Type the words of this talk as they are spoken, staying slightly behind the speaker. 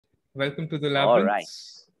Welcome to the All Labyrinth. right.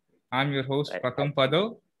 I'm your host, Right. Pratham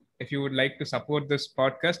Pado. If you would like to support this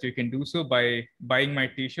podcast, you can do so by buying my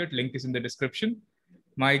t-shirt. Link is in the description.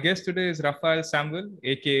 My guest today is Raphael Samuel,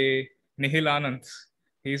 aka Nihil Anand.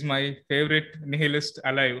 He's my favorite nihilist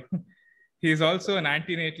alive. He is also an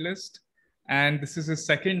anti-natalist, and this is his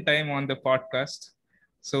second time on the podcast.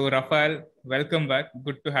 So, Raphael, welcome back.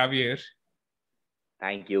 Good to have you here.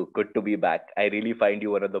 Thank you. Good to be back. I really find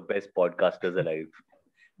you one of the best podcasters alive.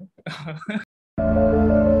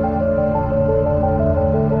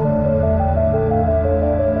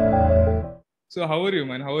 So, how are you,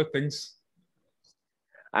 man? How are things?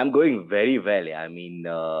 I'm going very well. Yeah. I mean,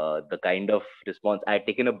 the kind of response I'd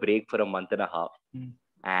taken a break for a month and a half,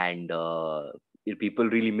 and people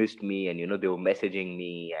really missed me, and they were messaging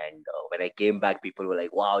me. And when I came back, people were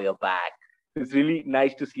like, "Wow, you're back." It's really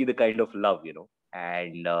nice to see the kind of love.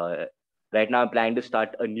 And right now, I'm planning to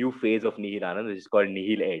start a new phase of Nihil Anand, which is called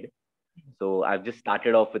Nihil Ed. So I've just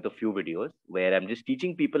started off with a few videos where I'm just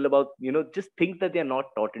teaching people about, just things that they're not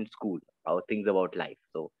taught in school, or things about life.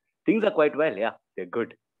 So things are quite well. Yeah, they're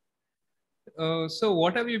good. So,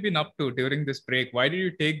 what have you been up to during this break? Why did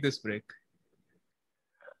you take this break?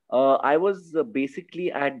 I was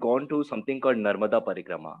basically, I had gone to something called Narmada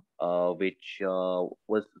Parikrama, which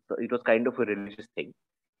it was kind of a religious thing.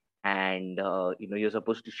 And, you're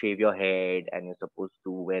supposed to shave your head, and you're supposed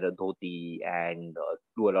to wear a dhoti and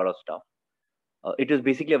do a lot of stuff. It was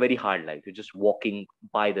basically a very hard life. You're just walking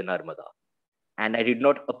by the Narmada. And I did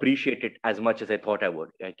not appreciate it as much as I thought I would.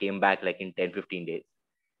 I came back like in 10, 15 days.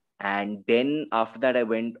 And then after that, I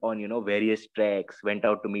went on, various treks, went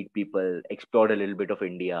out to meet people, explored a little bit of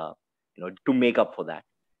India, to make up for that.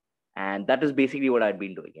 And that is basically what I'd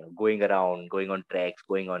been doing, going around, going on treks,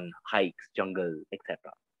 going on hikes, jungle, etc.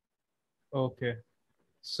 Okay.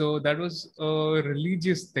 So that was a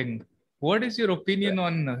religious thing. What is your opinion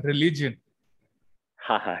on religion?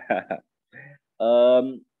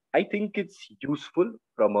 I think it's useful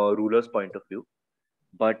from a ruler's point of view,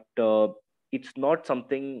 but it's not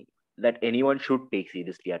something that anyone should take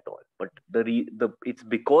seriously at all. But it's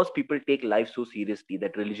because people take life so seriously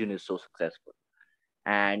that religion is so successful.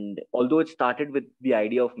 And although it started with the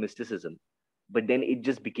idea of mysticism, but then it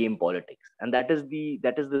just became politics, and that is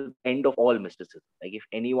the end of all mysticism. Like, if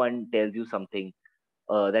anyone tells you something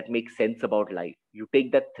that makes sense about life, you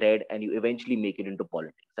take that thread and you eventually make it into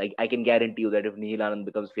politics. I can guarantee you that if Nihil Anand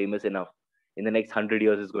becomes famous enough, in the next 100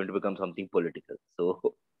 years, it's going to become something political. So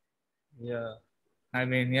Yeah. I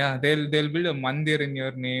mean, yeah, they'll build a mandir in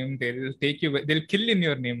your name. They'll kill in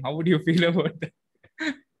your name. How would you feel about that?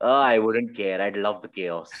 I wouldn't care. I'd love the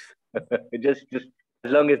chaos. just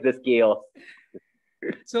as long as there's chaos.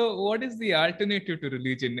 So, what is the alternative to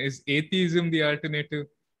religion? Is atheism the alternative?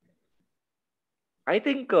 I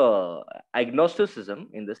think agnosticism,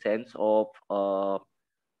 in the sense of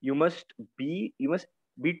you must be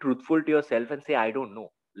truthful to yourself and say, I don't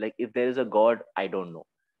know. Like, if there is a God, I don't know.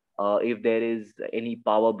 If there is any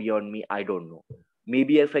power beyond me, I don't know.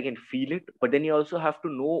 Maybe if I can feel it, but then you also have to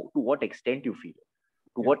know to what extent you feel it,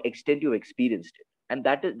 to Yeah. what extent you experienced it, and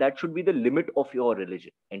that should be the limit of your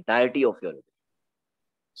religion, entirety of your religion.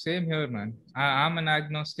 Same here, man. I'm an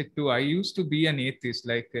agnostic too. I used to be an atheist.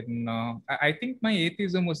 I think my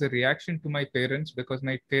atheism was a reaction to my parents because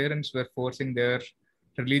my parents were forcing their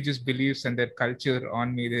religious beliefs and their culture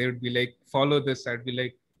on me. They would be like, follow this. I'd be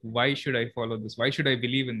like, why should I follow this? Why should I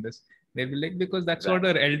believe in this? They'd be like, because that's what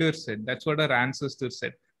Right. our elders said. That's what our ancestors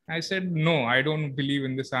said. I said, no, I don't believe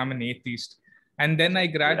in this. I'm an atheist. And then I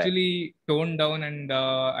Right. gradually toned down and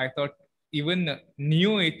I thought, even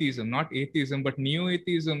neo-atheism, not atheism, but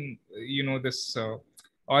neo-atheism,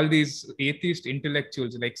 all these atheist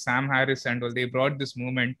intellectuals like Sam Harris and all, they brought this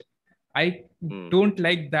movement. I Hmm. don't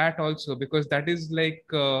like that also because that is like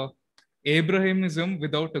Abrahamism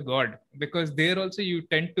without a god. Because there also you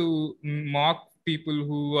tend to mock people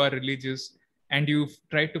who are religious and you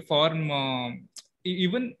try to form,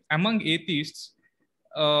 even among atheists,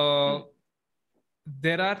 uh, Hmm.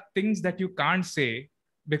 there are things that you can't say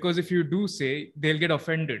because if you do say, they'll get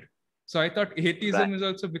offended. So I thought Right. atheism is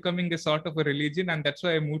also becoming a sort of a religion, and that's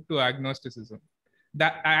why I moved to agnosticism.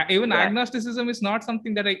 That even Right. agnosticism is not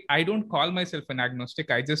something that I don't call myself an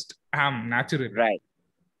agnostic. I just am naturally. Right.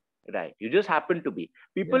 Right. You just happen to be.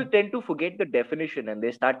 Yeah. People tend to forget the definition and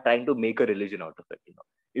they start trying to make a religion out of it.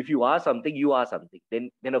 If you are something, you are something.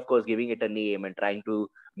 Then of course, giving it a name and trying to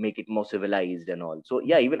make it more civilized and all. So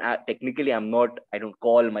yeah, even technically, I'm not. I don't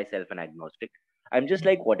call myself an agnostic. I'm just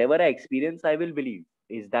like, whatever I experience, I will believe.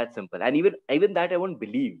 Is that simple? And even that, I won't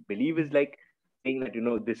believe. Believe is like saying that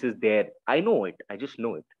this is there. I know it. I just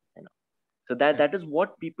know it. So that Yeah. that is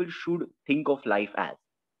what people should think of life as.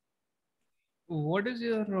 what is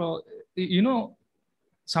your, you know,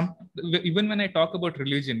 some, even when I talk about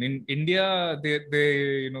religion in India,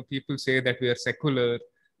 people say that we are secular,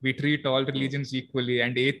 we treat all religions equally,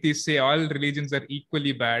 and atheists say all religions are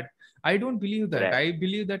equally bad. I don't believe that. Right. I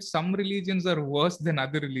believe that some religions are worse than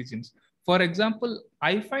other religions. For example,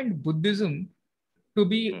 I find Buddhism to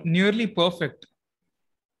be nearly perfect.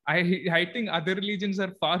 I think other religions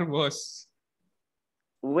are far worse.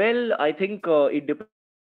 Well, I think it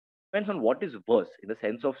depends on what is worse in the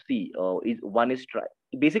sense of, see,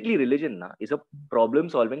 basically religion is a problem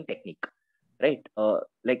solving technique, right?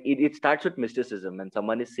 Like it starts with mysticism, and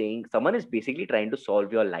someone is basically trying to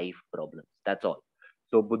solve your life problems. That's all.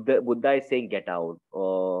 So Buddha is saying get out.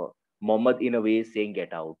 Muhammad in a way is saying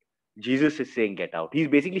get out. Jesus is saying get out. He's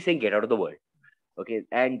basically saying get out of the world. Okay,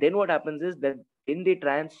 and then what happens is that then they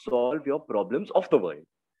try and solve your problems of the world.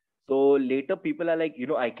 So later people are like,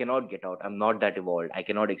 I cannot get out. I'm not that evolved. I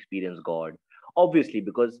cannot experience God. Obviously,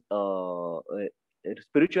 because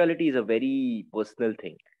spirituality is a very personal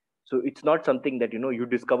thing. So it's not something that, you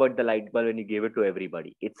discovered the light bulb and you gave it to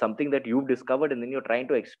everybody. It's something that you've discovered and then you're trying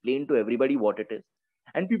to explain to everybody what it is.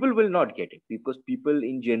 And people will not get it because people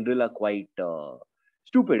in general are quite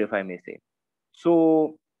stupid, if I may say.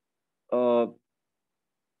 So, uh,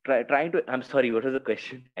 trying to, I'm sorry, what was the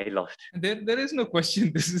question? I lost. There is no question.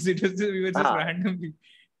 We were just Ah, randomly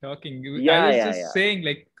talking. I yeah, was yeah, just yeah. saying,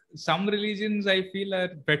 like, some religions I feel are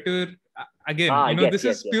better. Again, Ah, yes, this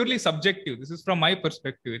yes, is yes, purely yes. subjective. This is from my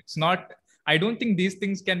perspective. It's not. I don't think these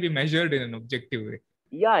things can be measured in an objective way.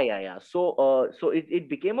 Yeah, yeah, yeah. So it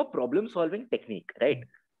became a problem solving technique, right?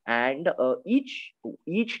 And each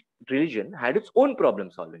religion had its own problem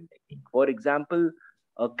solving technique. For example,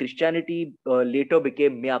 Christianity later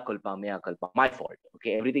became mea culpa, my fault.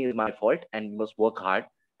 Okay, everything is my fault, and you must work hard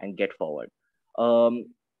and get forward.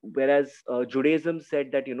 Whereas Judaism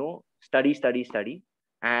said that study, study, study,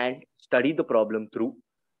 and study the problem through.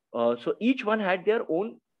 So each one had their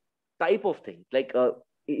own type of thing. Like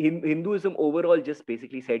Hinduism overall just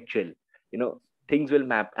basically said chill. You know, things will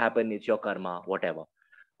happen. It's your karma, whatever.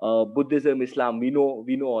 Buddhism, Islam, we know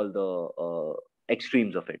all the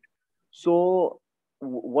extremes of it. So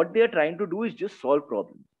what they are trying to do is just solve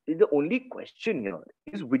problems. The only question here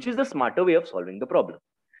is which is the smarter way of solving the problem.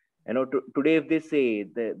 Today if they say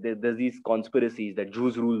there's these conspiracies that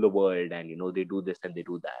Jews rule the world and they do this and they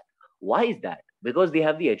do that. Why is that? Because they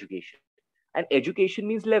have the education, and education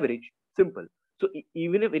means leverage. Simple. So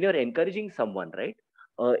even if when you're encouraging someone, right,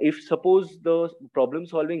 if suppose the problem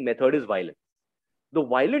solving method is violence, the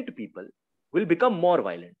violent people will become more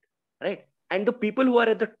violent, right? And the people who are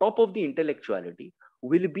at the top of the intellectuality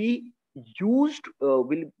will be used,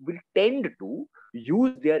 will tend to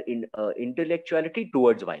use their intellectuality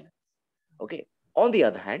towards violence. Okay. On the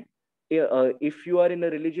other hand, if you are in a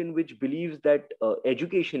religion which believes that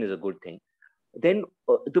education is a good thing, then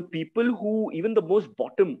the people who even the most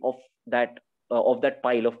bottom of that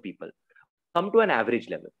pile of people will come to an average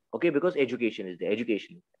level. Okay, because education is there,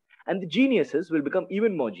 education is there. And the geniuses will become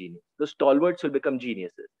even more genius. The stalwarts will become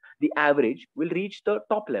geniuses. The average will reach the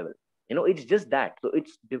top level. It's just that. So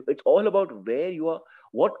it's all about where you are,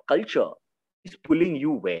 what culture is pulling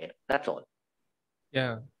you where. That's all.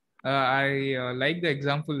 Yeah. I like the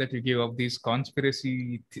example that you gave of these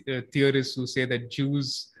conspiracy theorists who say that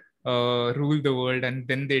Jews rule the world and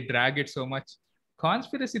then they drag it so much.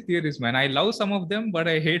 Conspiracy theories, man, I love some of them, but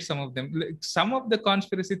I hate some of them. Like, some of the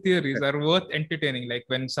conspiracy theories are worth entertaining. Like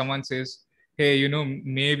when someone says, hey,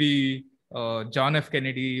 maybe John F.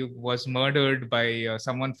 Kennedy was murdered by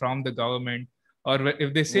someone from the government, or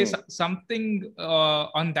if they say something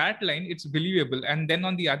on that line, it's believable. And then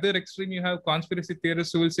on the other extreme, you have conspiracy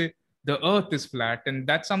theorists who will say the earth is flat, and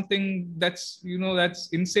that's something that's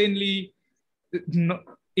insanely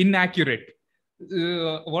inaccurate.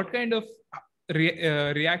 What kind of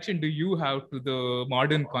reaction do you have to the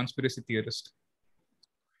modern conspiracy theorist?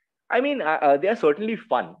 I mean, they are certainly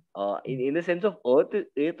fun. In the sense of Earth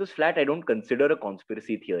is flat, I don't consider a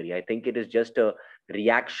conspiracy theory. I think it is just a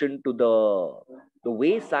reaction to the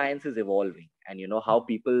way science is evolving, and how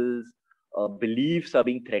people's beliefs are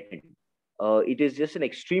being threatened. It is just an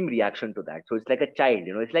extreme reaction to that. So it's like a child.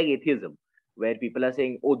 It's like atheism, where people are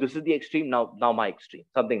saying, "Oh, this is the extreme now my extreme,"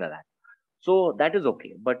 something like that. So that is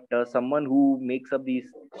okay. But someone who makes up these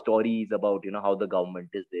stories about how the government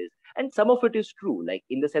is this, and some of it is true, like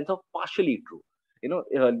in the sense of partially true.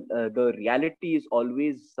 The reality is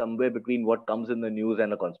always somewhere between what comes in the news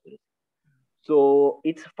and a conspiracy. So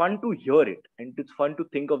it's fun to hear it, and it's fun to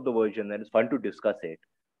think of the version, and it's fun to discuss it.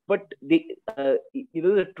 But the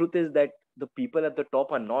truth is that the people at the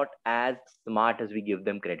top are not as smart as we give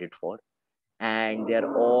them credit for, and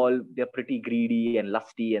they're pretty greedy and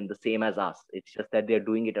lusty and the same as us. It's just that they're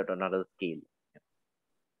doing it at another scale.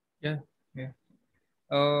 Yeah, yeah.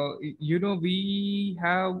 We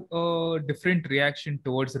have a different reaction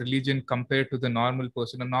towards religion compared to the normal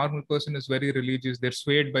person. A normal person is very religious, they're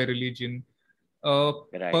swayed by religion. A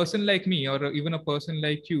Right. person like me, or even a person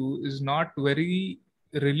like you, is not very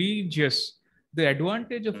religious. The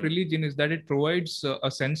advantage of religion is that it provides a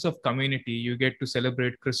sense of community. You get to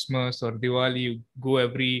celebrate Christmas or Diwali, you go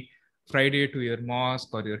every Friday to your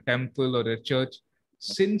mosque or your temple or your church.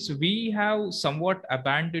 Since we have somewhat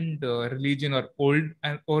abandoned religion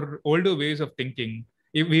or older ways of thinking,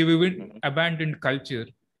 if we've even abandoned culture,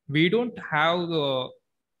 we don't have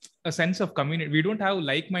a sense of community. We don't have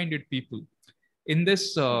like-minded people in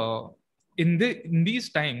this in these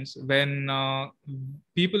times when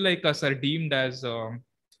people like us are deemed as or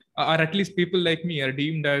at least people like me are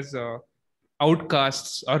deemed as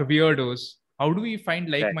outcasts or weirdos. How do we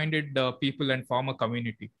find Right. like-minded people and form a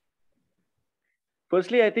community?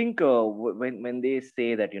 Firstly, I think when they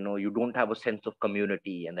say that you don't have a sense of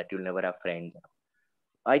community and that you'll never have friends,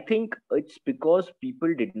 I think it's because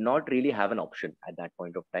people did not really have an option at that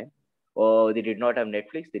point of time. They did not have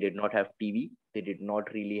Netflix, they did not have TV, they did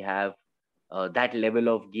not really have that level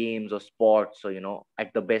of games or sports. So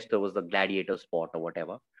at the best there was the gladiator sport or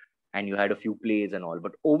whatever, and you had a few plays and all.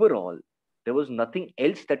 But overall, there was nothing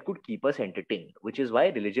else that could keep us entertained, which is why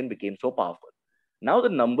religion became so powerful. Now the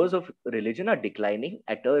numbers of religion are declining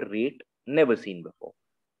at a rate never seen before.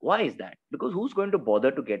 Why is that? Because who's going to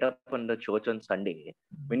bother to get up on the church on Sunday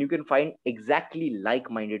when you can find exactly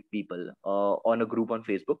like-minded people on a group on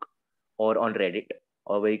Facebook or on Reddit,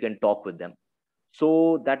 or where you can talk with them?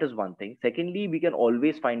 So that is one thing. Secondly, we can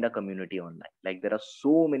always find a community online. Like there are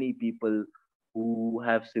so many people who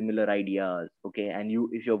have similar ideas. Okay, and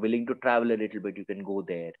if you're willing to travel a little bit, you can go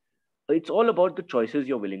there. It's all about the choices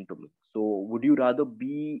you're willing to make. So would you rather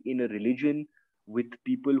be in a religion with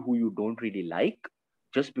people who you don't really like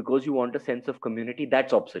just because you want a sense of community?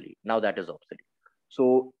 That's obsolete. Now that is obsolete.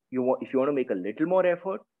 So if you want to make a little more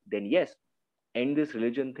effort, then yes, end this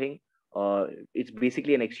religion thing. It's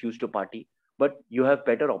basically an excuse to party, but you have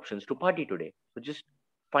better options to party today. So just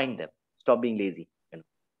find them. Stop being lazy.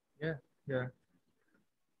 Yeah, yeah.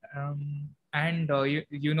 And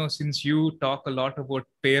since you talk a lot about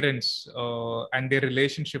parents and their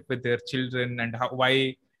relationship with their children and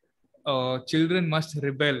why children must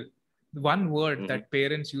rebel, one word Mm-hmm. that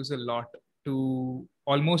parents use a lot to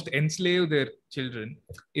almost enslave their children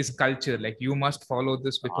is culture. Like, you must follow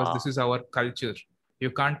this because this is our culture. You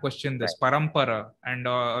can't question this. Right. Parampara and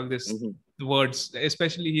all these Mm-hmm. words,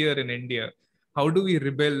 especially here in India. How do we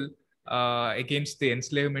rebel against the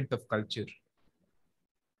enslavement of culture?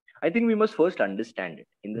 I think we must first understand it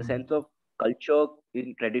in the Mm. sense of culture,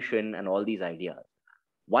 in tradition, and all these ideas.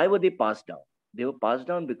 Why were they passed down? They were passed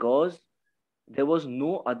down because there was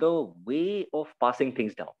no other way of passing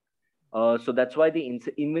things down. So that's why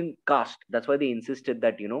even caste. That's why they insisted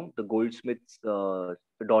that the goldsmith's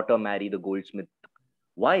daughter marry the goldsmith.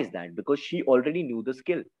 Why is that? Because she already knew the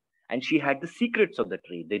skill and she had the secrets of the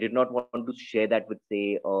trade. They did not want to share that with,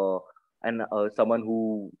 say, someone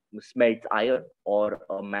who smelts iron or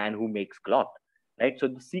a man who makes cloth, right? So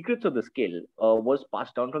the secrets of the skill was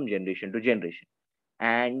passed down from generation to generation,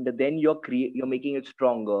 and then you're making it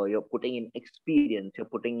stronger. You're putting in experience. You're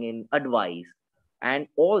putting in advice, and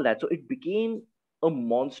all that. So it became a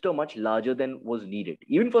monster much larger than was needed,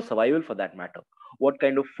 even for survival, for that matter. What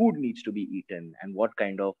kind of food needs to be eaten, and what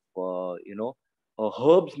kind of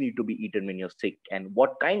herbs need to be eaten when you're sick, and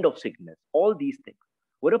what kind of sickness. All these things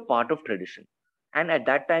were a part of tradition, and at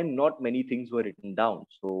that time not many things were written down,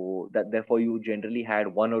 so that therefore you generally had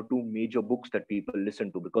one or two major books that people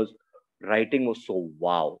listened to, because writing was so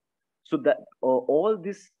wow. So that all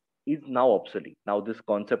this is now obsolete. Now this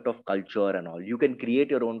concept of culture and all, you can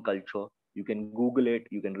create your own culture. You can Google it,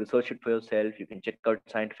 you can research it for yourself, you can check out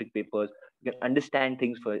scientific papers, you can understand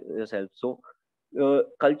things for yourself. So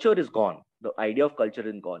culture is gone. The idea of culture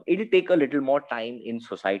is gone. It'll take a little more time in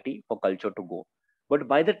society for culture to go. But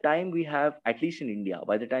by the time we have, at least in India,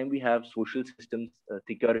 by the time we have social systems,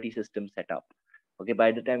 security systems set up, okay,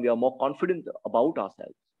 by the time we are more confident about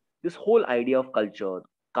ourselves, this whole idea of culture,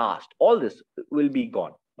 caste, all this will be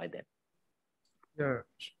gone by then. Yeah.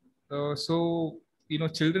 So,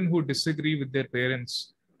 children who disagree with their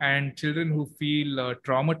parents and children who feel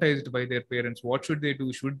traumatized by their parents, what should they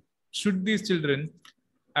do? Should these children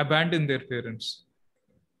abandon their parents?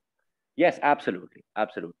 Yes, absolutely,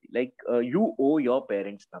 absolutely. Like you owe your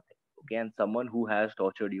parents nothing, okay? And someone who has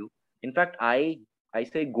tortured you. In fact, I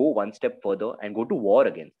say go one step further and go to war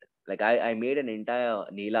against them. Like I made an entire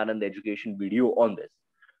Nihil Anand education video on this,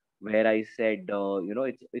 where I said,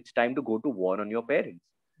 it's time to go to war on your parents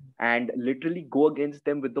and literally go against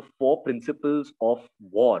them with the four principles of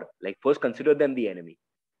war. Like first consider them the enemy,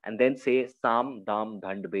 and then say Sam, Dam,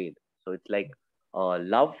 Dhand, Ved. So it's like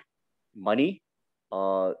love, money,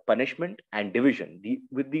 punishment, and division.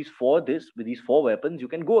 With these four weapons, you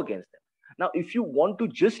can go against them. Now, if you want to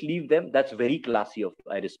just leave them, that's very classy of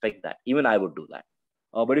you. I respect that. Even I would do that.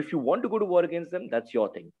 But if you want to go to war against them, that's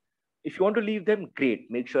your thing. If you want to leave them, great.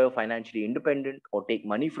 Make sure you're financially independent, or take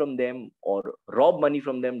money from them, or rob money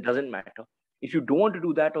from them. Doesn't matter. If you don't want to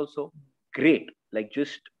do that, also great. Like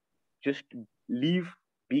just leave.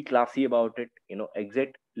 Be classy about it.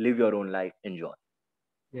 Exit. Live your own life. Enjoy.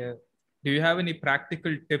 Yeah. Do you have any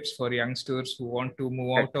practical tips for youngsters who want to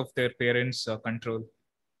move out of their parents' control?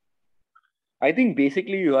 I think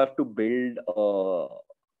basically you have to build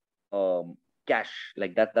cash.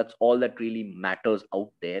 Like that's all that really matters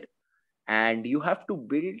out there. And you have to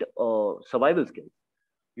build survival skills.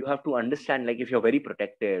 You have to understand, like, if you're very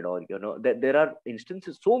protected, or there are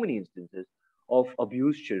instances, so many instances of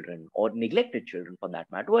abused children or neglected children for that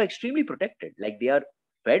matter, who are extremely protected. Like, they are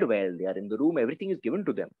fed well, they are in the room, everything is given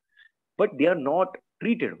to them, but they are not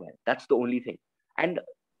treated well. That's the only thing. And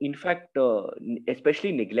in fact,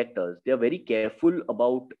 especially neglectors, they are very careful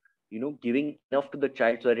about giving enough to the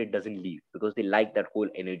child so that it doesn't leave, because they like that whole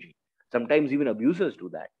energy. Sometimes even abusers do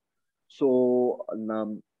that. So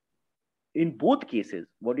in both cases,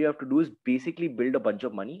 what you have to do is basically build a bunch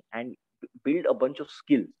of money and build a bunch of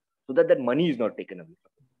skills, so that that money is not taken away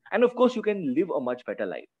from you. And of course, you can live a much better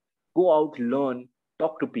life. Go out, learn,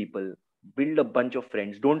 talk to people, build a bunch of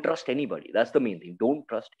friends. Don't trust anybody. That's the main thing. Don't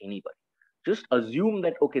trust anybody. Just assume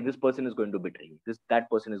that, okay, this person is going to betray me. That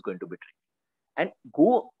person is going to betray me. And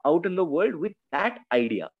go out in the world with that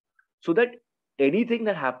idea, so that anything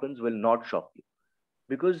that happens will not shock you.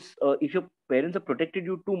 Because if your parents have protected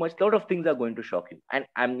you too much, a lot of things are going to shock you. And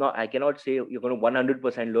I cannot say you're going to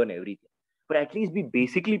 100% learn everything, but at least be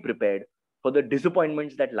basically prepared for the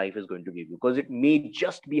disappointments that life is going to give you, because it may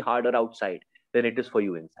just be harder outside than it is for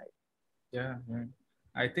you inside. Yeah.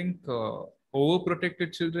 I think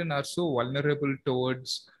overprotected children are so vulnerable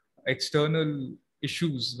towards external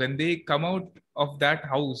issues when they come out of that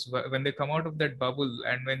house, when they come out of that bubble,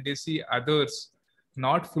 and when they see others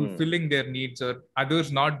not fulfilling their needs, or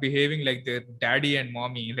others not behaving like their daddy and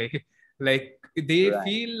mommy, like they Right.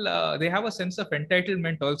 feel they have a sense of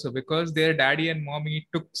entitlement also, because their daddy and mommy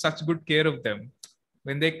took such good care of them.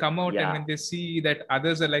 When they come out and Yeah. when they see that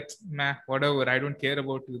others are like, meh, whatever, I don't care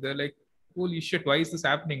about you, they're like, holy shit, why is this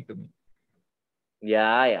happening to me?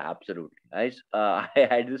 Yeah, absolutely. I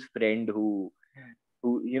had this friend who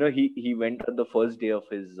he went on the first day of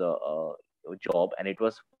his job, and it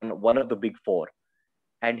was one of the big four.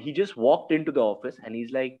 And he just walked into the office, and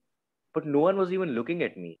he's like, but no one was even looking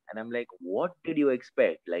at me. And I'm like, what did you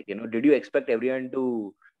expect? Like, did you expect everyone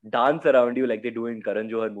to dance around you like they do in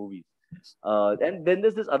Karan Johar movies? And then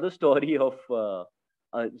there's this other story of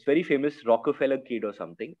this very famous Rockefeller kid or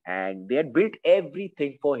something, and they had built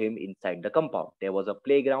everything for him inside the compound. There was a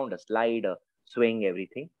playground, a slide, a swing,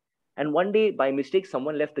 everything. And one day, by mistake,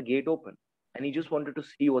 someone left the gate open, and he just wanted to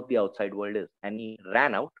see what the outside world is. And he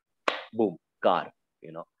ran out, boom, car,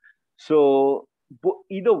 you know. So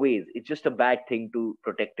either ways, it's just a bad thing to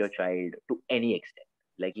protect your child to any extent.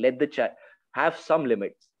 Like, let the child have some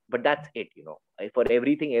limits, but that's it. For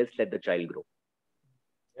everything else, let the child grow.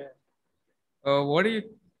 Yeah.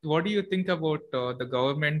 What do you think about the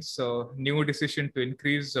government's new decision to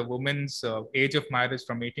increase women's age of marriage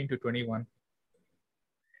from 18 to 21?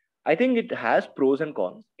 I think it has pros and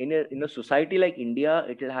cons. In a society like India,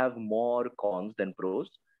 it will have more cons than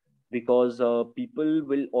pros, because people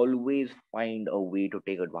will always find a way to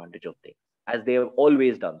take advantage of things, as they have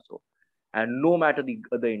always done so. And no matter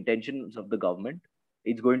the intentions of the government,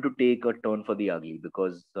 it's going to take a turn for the ugly,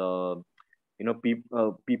 because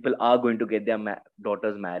people are going to get their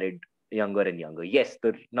daughters married younger and younger. Yes,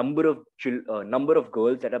 the number of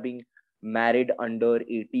girls that are being married under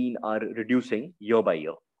 18 are reducing year by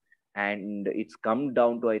year, and it's come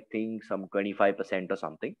down to, I think, some 25% or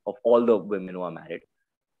something of all the women who are married.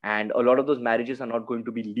 And a lot of those marriages are not going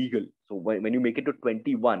to be legal. So when you make it to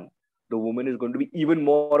 21, the woman is going to be even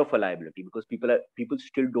more of a liability, because people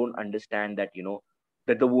still don't understand that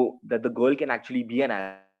that the girl can actually be an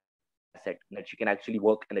asset, that she can actually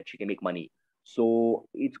work, and that she can make money. So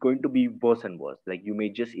it's going to be worse and worse. Like, you may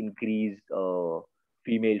just increase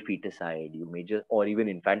female feticide, you may just, or even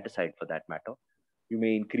infanticide for that matter. You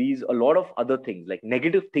may increase a lot of other things, like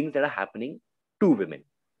negative things that are happening to women.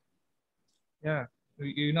 Yeah,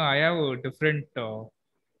 I have a different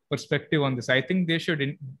perspective on this. I think they should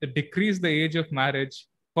decrease the age of marriage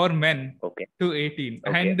for men Okay. to 18.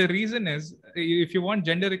 Okay. And the reason is, if you want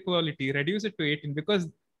gender equality, reduce it to 18, because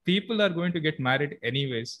people are going to get married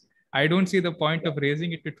anyways. I don't see the point of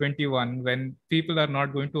raising it to 21 when people are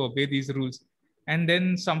not going to obey these rules. And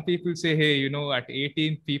then some people say, hey, you know, at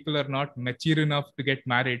 18, people are not mature enough to get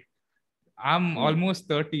married. I'm almost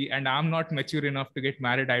 30 and I'm not mature enough to get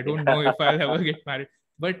married. I don't know if I'll ever get married.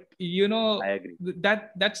 But, you know, I agree.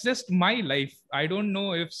 that's just my life. I don't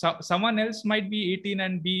know if someone else might be 18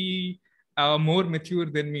 and be more mature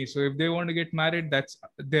than me. So if they want to get married, that's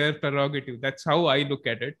their prerogative. That's how I look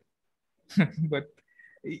at it. But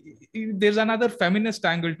there's another feminist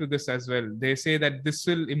angle to this as well. They say that this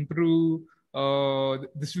will improve,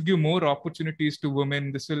 this will give more opportunities to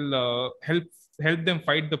women. This will help them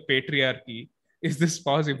fight the patriarchy. Is this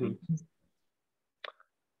possible?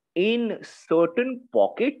 In certain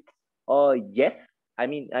pockets, yes. I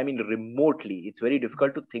mean, remotely, it's very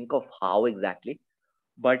difficult to think of how exactly,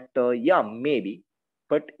 but yeah, maybe,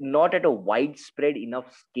 but not at a widespread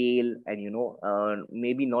enough scale, and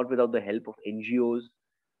maybe not without the help of NGOs.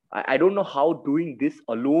 I don't know how doing this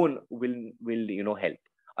alone will help,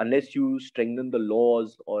 unless you strengthen the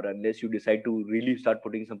laws or unless you decide to really start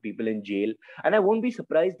putting some people in jail. And I won't be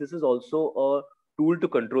surprised this is also a tool to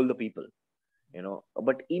control the people.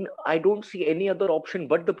 But I don't see any other option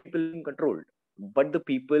but the people being controlled, but the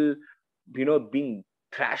people being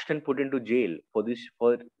thrashed and put into jail for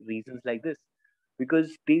reasons like this,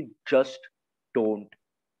 because they just don't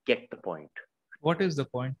get the point. What is the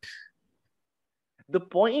point? The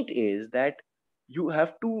point is that you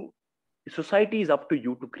have to society is up to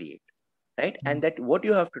you to create, right? And that what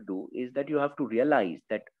you have to do is that you have to realize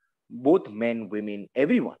that both men, women,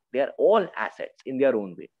 everyone, they are all assets in their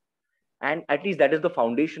own way. And at least that is the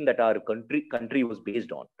foundation that our country was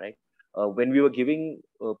based on, right? When we were giving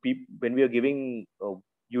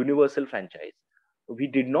universal franchise, we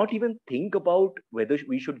did not even think about whether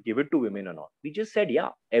we should give it to women or not. We just said, yeah,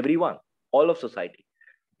 everyone, all of society,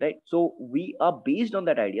 right? So we are based on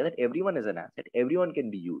that idea that everyone is an asset, everyone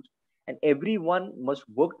can be used, and everyone must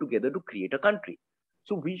work together to create a country.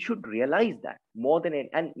 So we should realize that more than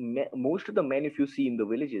most of the men, if you see in the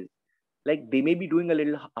villages, like they may be doing a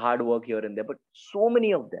little hard work here and there, but so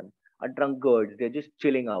many of them are drunkards. They're just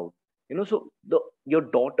chilling out. So your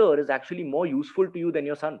daughter is actually more useful to you than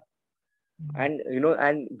your son. And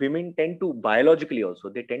and women tend to biologically also,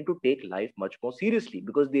 they tend to take life much more seriously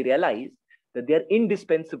because they realize that they are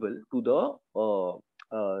indispensable to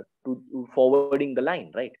to forwarding the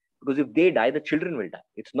line, right? Because if they die, the children will die.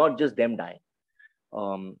 It's not just them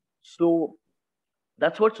dying. So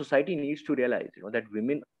that's what society needs to realize, that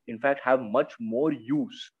women in fact have much more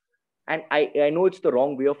use. And I know it's the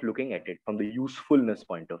wrong way of looking at it from the usefulness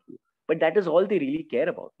point of view, but that is all they really care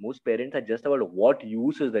about. Most parents are just about what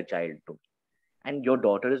use is the child to, and your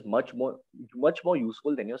daughter is much more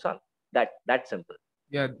useful than your son. That's simple.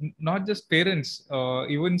 Yeah, not just parents,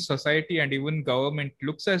 even society and even government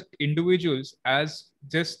looks at individuals as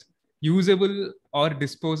just usable or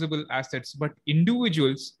disposable assets, but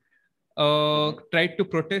individuals try to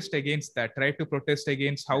protest against that, try to protest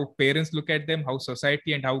against how parents look at them, how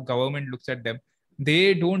society and how government looks at them.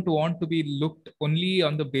 They don't want to be looked only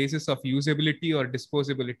on the basis of usability or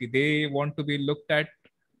disposability. They want to be looked at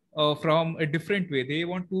from a different way. They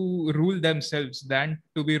want to rule themselves than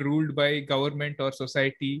to be ruled by government or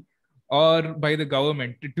society or by the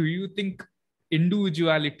government. Do you think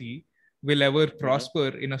individuality will ever prosper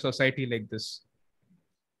in a society like this?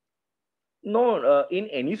 No, in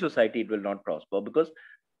any society it will not prosper, because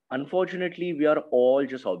unfortunately we are all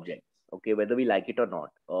just objects, okay, whether we like it or not.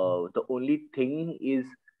 The only thing is,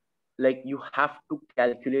 like, you have to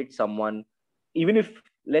calculate someone. Even if,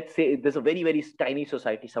 let's say, there's a very very tiny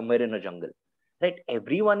society somewhere in a jungle, right?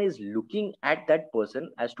 Everyone is looking at that person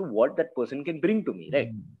as to what that person can bring to me, right?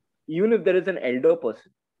 Even if there is an elder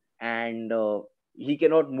person and he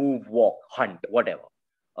cannot move, walk, hunt, whatever,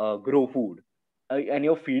 grow food, and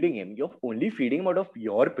you're feeding him, you're only feeding him out of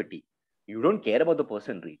your pity. You don't care about the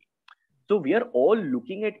person really. So we are all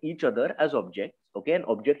looking at each other as objects, okay, and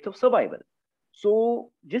objects of survival.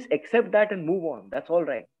 So just accept that and move on. That's all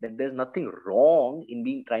right. That there's nothing wrong in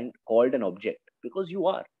being called an object, because you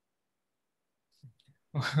are.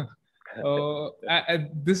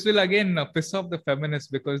 This will again piss off the feminists,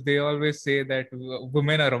 because they always say that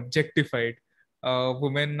women are objectified.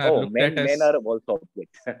 Women are looked at as, men are also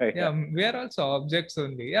objects. Yeah, we are also objects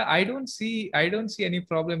only. Yeah, I don't see any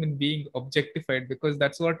problem in being objectified, because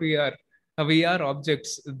that's what we are. We are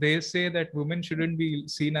objects. They say that women shouldn't be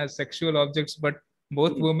seen as sexual objects, but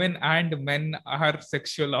both women and men are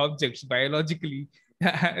sexual objects biologically.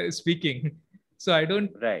 speaking. So I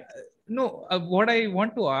don't Right. no. What I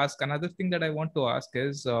want to ask, another thing that I want to ask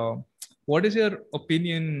is, what is your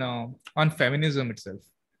opinion on feminism itself?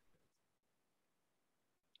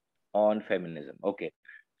 On feminism. Okay.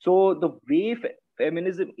 So the way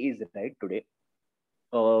feminism is right today,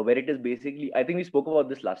 where it is basically, I think we spoke about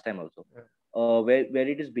this last time also, where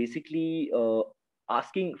it is basically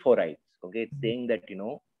asking for rights. Okay, it's saying that,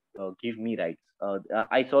 give me rights.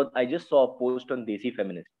 I just saw a post on Desi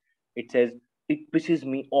Feminist. It says, it pisses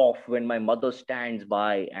me off when my mother stands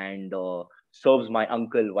by and serves my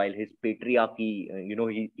uncle while his patriarchy,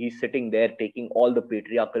 he's sitting there taking all the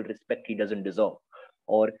patriarchal respect he doesn't deserve.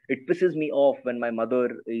 Or it pisses me off when my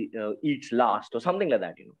mother eats last, or something like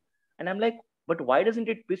that. And I'm like, but why doesn't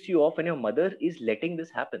it piss you off when your mother is letting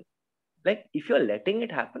this happen? Like, if you're letting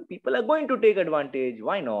it happen, people are going to take advantage.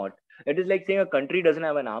 Why not? It is like saying a country doesn't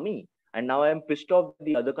have an army, and now I'm pissed off that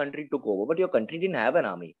the other country took over, but your country didn't have an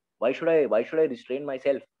army. Why should I restrain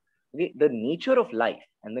myself? Okay, the nature of life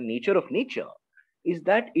and the nature of nature is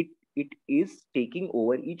that it is taking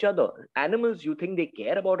over each other. Animals, you think they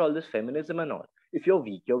care about all this feminism and all? If you're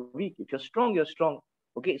weak, you're weak. If you're strong, you're strong.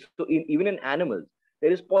 Okay, so even in animals,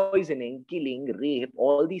 there is poisoning, killing, rape,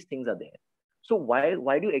 all these things are there. So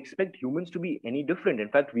why do you expect humans to be any different? In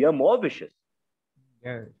fact, we are more vicious.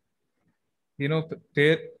 Yeah,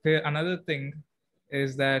 another thing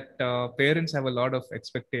is that parents have a lot of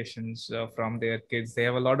expectations from their kids. They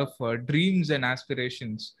have a lot of dreams and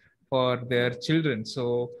aspirations for their children.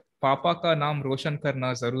 So पापा का नाम रोशन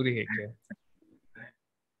करना जरूरी है क्या?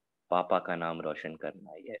 Papa ka naam roshan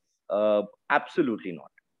karna. Yes. Absolutely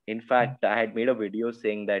not. In fact, I had made a video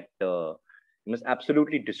saying that you must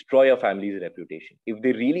absolutely destroy your family's reputation. If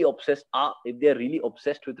they're really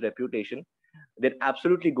obsessed with reputation, then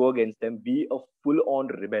absolutely go against them. Be a full-on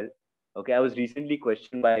rebel. Okay, I was recently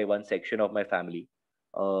questioned by one section of my family,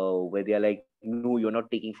 where they're like, "No, you're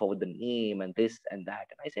not taking forward the name and this and that."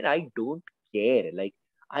 And I said, "I don't care. Like,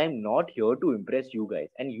 I am not here to impress you guys,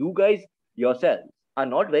 and you guys yourselves are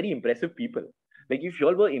not very impressive people. Like, if you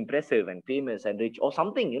all were impressive and famous and rich or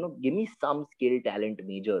something, give me some skill, talent,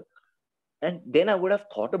 major, and then I would have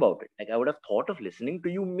thought about it. Like, I would have thought of listening to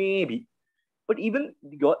you maybe, but even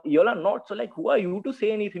y'all are not. So, like, who are you to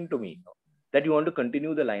say anything to me? That you want to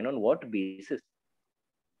continue the line on what basis?"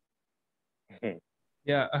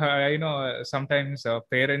 Yeah, sometimes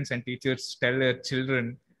parents and teachers tell their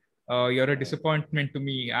children, "You're a disappointment to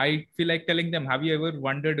me." I feel like telling them, "Have you ever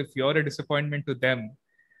wondered if you're a disappointment to them?"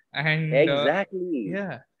 And Exactly.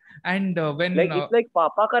 yeah, and when Like, it's like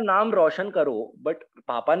Papa ka naam roshan karo, but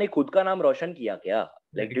Papa ne khud ka naam roshan kiya kya? yeah,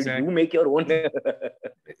 Like, did you exactly. make your own?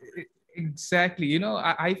 Exactly.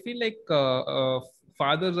 I feel like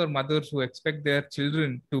fathers or mothers who expect their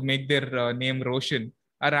children to make their name Roshan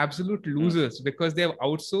are absolute Hmm. losers because they have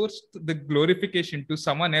outsourced the glorification to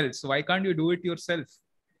someone else. Why can't you do it yourself?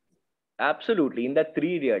 Absolutely. In that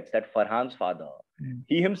Three Idiots, that Farhan's father, Mm.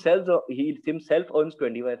 he himself earns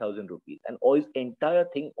 25,000 rupees, and all his entire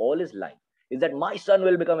thing, all his life, is that my son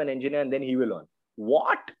will become an engineer and then he will earn.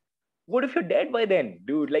 What? What if you're dead by then,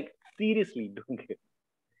 dude? Like, seriously, don't get.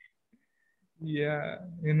 Yeah,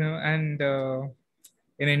 and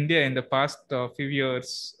in India, in the past few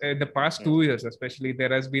years, in the past Hmm, 2 years especially,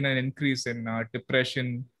 there has been an increase in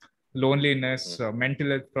depression, loneliness, hmm. mental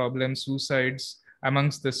health problems, suicides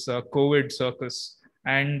amongst this COVID circus.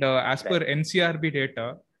 And as per Right. NCRB data,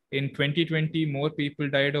 in 2020, more people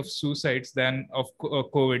died of suicides than of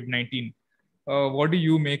COVID-19. What do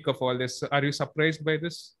you make of all this? Are you surprised by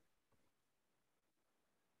this?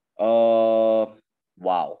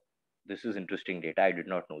 Wow. This is interesting data. I did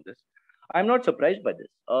not know this. I'm not surprised by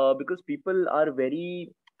this because people are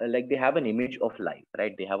very, like, they have an image of life,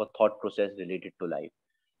 right? They have a thought process related to life,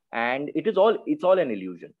 and it's all an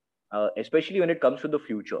illusion. Especially when it comes to the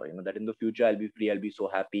future, that in the future I'll be free, I'll be so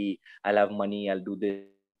happy, I'll have money, I'll do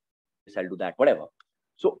this, I'll do that, whatever.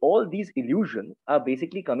 So all these illusions are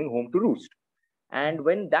basically coming home to roost. And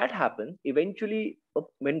when that happens, eventually,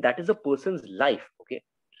 when that is a person's life, okay,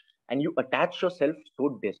 and you attach yourself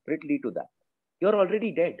so desperately to that, you're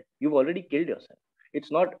already dead. You've already killed yourself.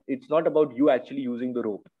 It's not about you actually using the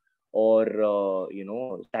rope, or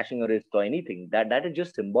slashing a wrist or anything. That is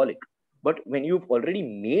just symbolic. But when you've already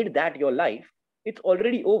made that your life, it's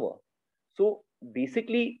already over. So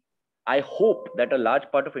basically, I hope that a large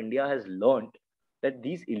part of India has learned that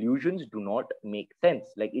these illusions do not make sense.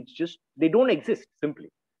 Like, it's just, they don't exist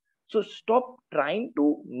simply. So stop trying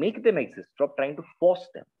to make them exist. Stop trying to force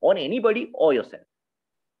them on anybody or yourself.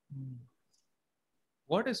 Hmm.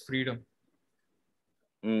 What is freedom?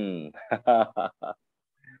 Hmm.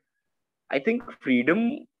 I think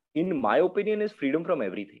freedom in my opinion, is freedom from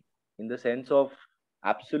everything, in the sense of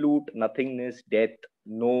absolute nothingness, death,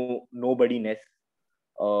 nobodyness.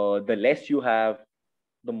 The less you have,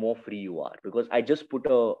 the more free you are. Because I just put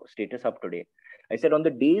a status up today. I said, on the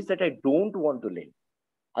days that I don't want to live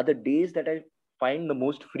are the days that I find the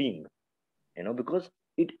most freeing. Because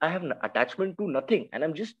I have an attachment to nothing, and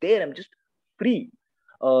I'm just there. I'm just free.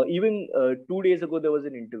 Even 2 days ago, there was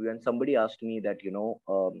an interview, and somebody asked me that,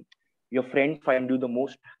 your friends find you the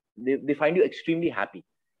most. They find you extremely happy,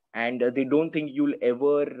 and they don't think you'll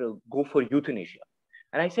ever go for euthanasia.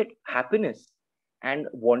 And I said, happiness and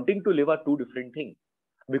wanting to live are two different things.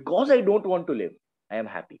 Because I don't want to live, I am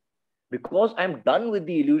happy. Because I'm done with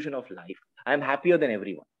the illusion of life, I am happier than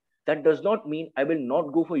everyone. That does not mean I will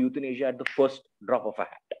not go for euthanasia at the first drop of a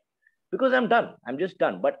hat. Because I'm done. I'm just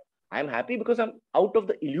done. But I'm happy because I'm out of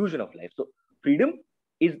the illusion of life. So freedom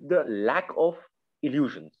is the lack of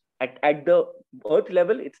illusions. At the earth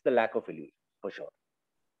level, it's the lack of illusion, for sure.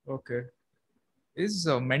 Okay. Is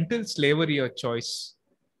mental slavery a choice?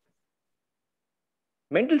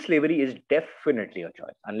 Mental slavery is definitely a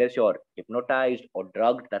choice. Unless you're hypnotized or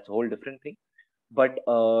drugged, that's a whole different thing. But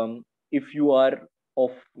if you are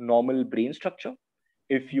of normal brain structure,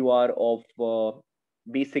 if you are of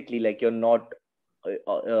basically, like, you're not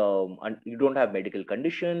you don't have medical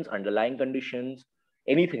conditions, underlying conditions,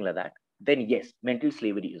 anything like that, then yes, mental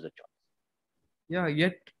slavery is a choice. Yeah,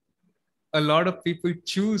 yet a lot of people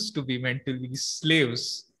choose to be mentally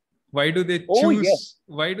slaves. Why do they choose? Oh, yes.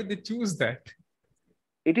 Why do they choose that?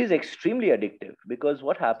 It is extremely addictive, because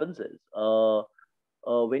what happens is,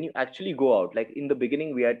 when you actually go out, like in the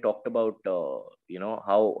beginning, we had talked about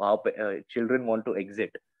how children want to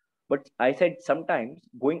exit, but I said sometimes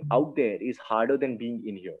going out there is harder than being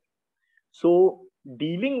in here. So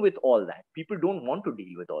dealing with all that, people don't want to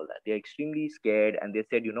deal with all that. They're extremely scared, and they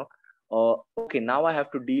said, okay, now I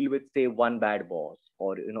have to deal with, say, one bad boss,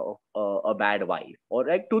 or a bad wife, or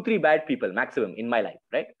like 2-3 bad people maximum in my life,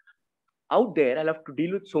 right? Out there, I'll have to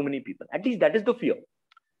deal with so many people. At least that is the fear.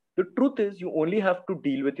 The truth is, you only have to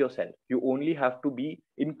deal with yourself. You only have to be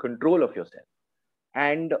in control of yourself.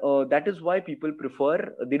 And that is why people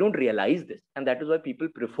prefer, they don't realize this. And that is why people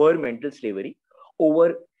prefer mental slavery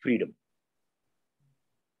over freedom.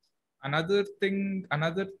 Another thing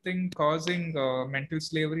causing mental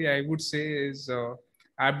slavery, I would say, is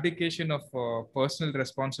abdication of personal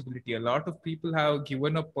responsibility. A lot of people have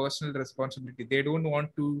given up personal responsibility. They don't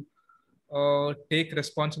want to take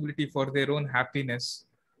responsibility for their own happiness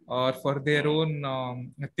or for their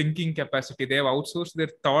own thinking capacity. They have outsourced their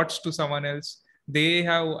thoughts to someone else. They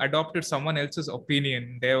have adopted someone else's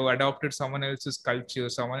opinion. They have adopted someone else's culture,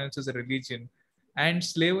 someone else's religion. And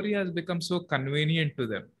slavery has become so convenient to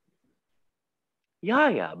them.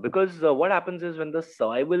 Yeah. Because what happens is, when the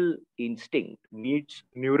survival instinct meets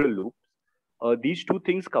neural loops, these two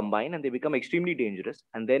things combine and they become extremely dangerous.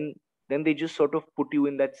 And then they just sort of put you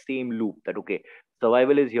in that same loop that, okay,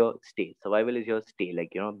 survival is here, stay. Survival is here, stay.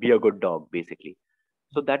 Like, be a good dog, basically.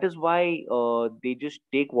 So that is why they just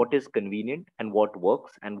take what is convenient and what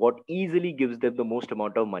works and what easily gives them the most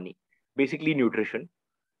amount of money, basically nutrition,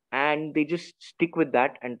 and they just stick with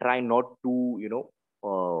that and try not to,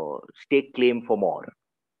 stake claim for more.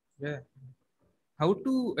 Yeah. How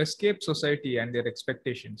to escape society and their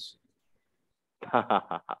expectations?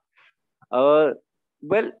 Well,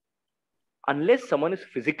 unless someone is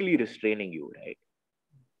physically restraining you, right,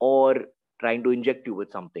 or trying to inject you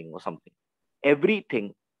with something or something,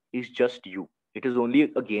 everything is just you. It is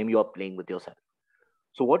only a game you are playing with yourself.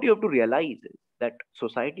 So what you have to realize is that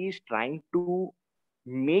society is trying to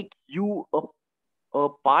make you a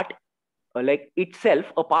part, like itself,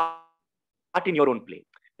 a part in your own play.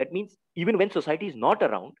 That means even when society is not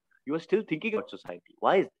around, you are still thinking about society.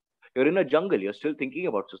 Why is this? You're in a jungle, you're still thinking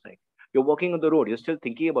about society. You're walking on the road, you're still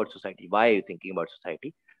thinking about society. Why are you thinking about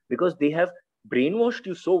society? Because they have brainwashed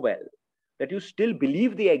you so well that you still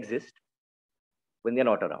believe they exist when they're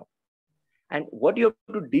not around. And what you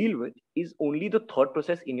have to deal with is only the thought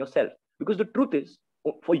process in yourself. Because the truth is,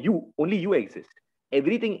 for you, only you exist.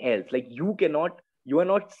 Everything else, like, you are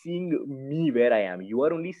not seeing me where I am. You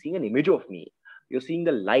are only seeing an image of me. You're seeing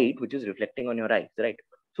the light which is reflecting on your eyes, right?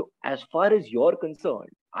 So as far as you're concerned,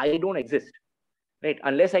 I don't exist, right?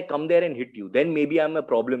 Unless I come there and hit you, then maybe I'm a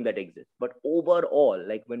problem that exists. But overall,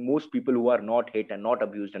 like, when most people who are not hit and not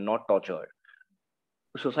abused and not tortured,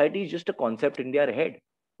 society is just a concept in their head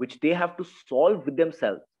which they have to solve with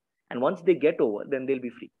themselves, and once they get over, then they'll be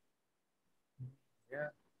free. Yeah.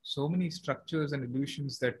 So many structures and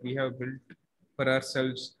illusions that we have built for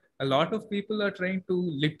ourselves. A lot of people are trying to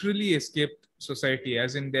literally escape society,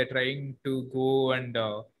 as in they're trying to go and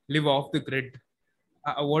live off the grid.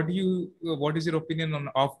 What is your opinion on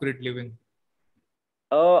off-grid living?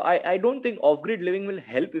 I don't think off-grid living will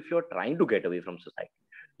help if you're trying to get away from society.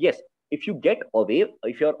 Yes, if you get away,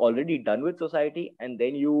 if you're already done with society and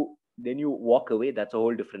then you walk away, that's a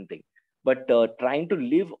whole different thing. But trying to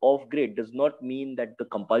live off-grid does not mean that the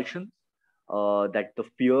compulsions, that the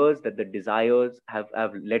fears, that the desires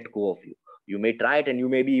have let go of you. You may try it and you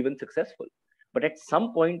may be even successful, but at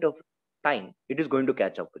some point of time, it is going to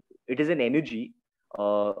catch up with you. It is an energy,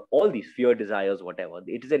 all these fear, desires, whatever,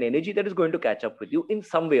 it is an energy that is going to catch up with you in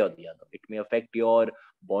some way or the other. It may affect your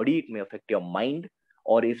body, it may affect your mind,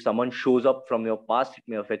 or if someone shows up from your past, it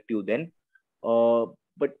may affect you then.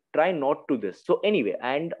 But try not to this. So anyway,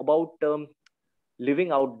 and about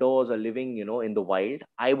living outdoors or living, in the wild,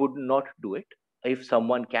 I would not do it. If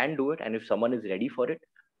someone can do it and if someone is ready for it,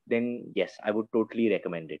 then yes, I would totally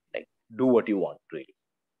recommend it. Like, do what you want, really.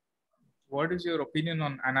 What is your opinion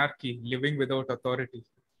on anarchy, living without authority?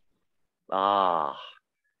 Ah,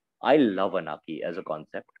 I love anarchy as a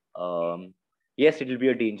concept. Yes, it will be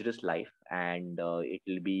a dangerous life, and it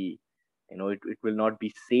will be, it will not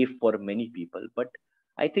be safe for many people. But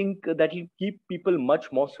I think that will keep people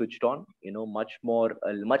much more switched on, much more,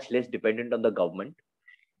 much less dependent on the government.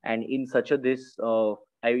 And in such a this,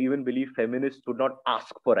 I even believe feminists would not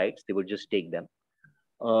ask for rights; they would just take them.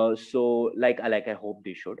 So, like I hope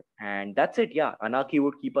they should, and that's it. Yeah, anarchy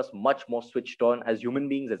would keep us much more switched on as human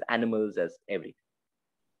beings, as animals, as everything.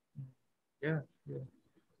 Yeah,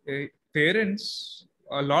 yeah. Parents,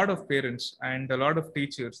 a lot of parents and a lot of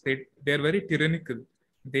teachers, they're very tyrannical.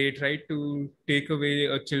 They try to take away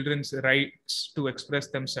children's rights to express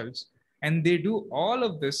themselves, and they do all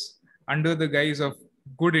of this under the guise of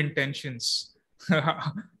good intentions.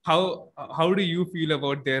 How do you feel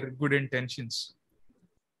about their good intentions?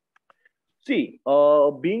 See,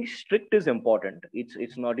 being strict is important.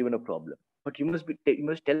 It's not even a problem. But you must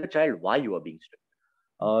tell the child why you are being strict.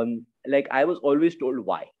 Like I was always told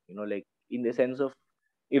why. Like in the sense of,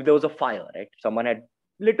 if there was a fire, right? Someone had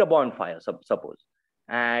lit a bonfire, suppose,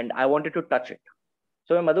 and I wanted to touch it.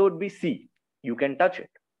 So my mother would be, see, you can touch it,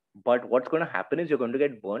 but what's going to happen is you're going to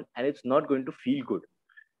get burned, and it's not going to feel good.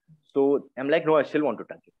 So I'm like, no, I still want to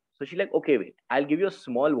touch it. So she's like, okay, wait, I'll give you a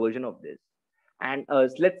small version of this. And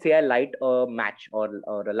let's say I light a match, or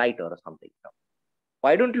a lighter or something.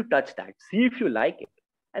 Why don't you touch that? See if you like it.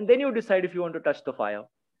 And then you decide if you want to touch the fire.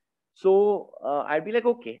 So I'd be like,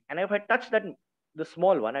 okay. And if I touch the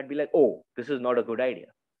small one, I'd be like, oh, this is not a good idea.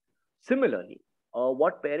 Similarly,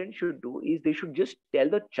 what parents should do is they should just tell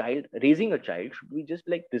the child, raising a child should be just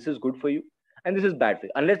like, this is good for you and this is bad for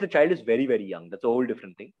you. Unless the child is very, very young, that's a whole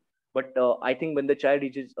different thing. But I think when the child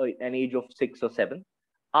reaches an age of 6 or 7,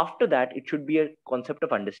 after that, it should be a concept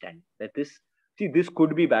of understanding that this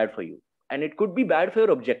could be bad for you. And it could be bad for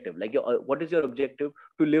your objective. Like, what is your objective?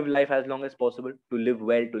 To live life as long as possible, to live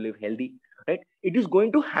well, to live healthy, right? It is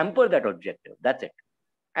going to hamper that objective. That's it.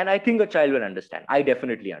 And I think a child will understand. I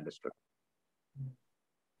definitely understood.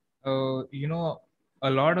 You know, a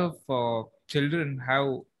lot of children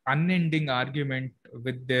have unending argument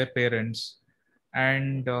with their parents,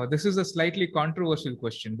 and this is a slightly controversial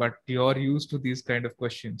question, but you're used to these kind of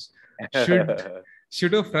questions. should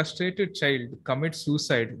should a frustrated child commit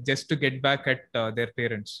suicide just to get back at their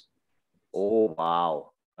parents? Oh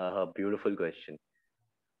wow, beautiful question.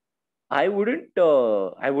 I wouldn't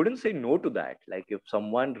say no to that. Like if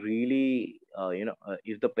someone really,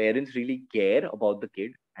 if the parents really care about the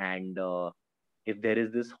kid, and if there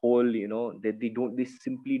is this whole, that they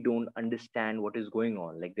simply don't understand what is going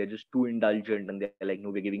on. Like they're just too indulgent, and they're like, no,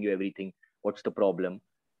 we're giving you everything. What's the problem?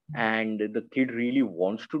 And the kid really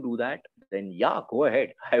wants to do that, then yeah, go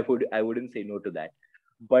ahead. I wouldn't say no to that.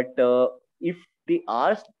 But if they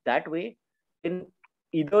ask that way, then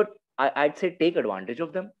either I'd say take advantage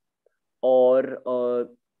of them, or or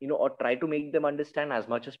try to make them understand as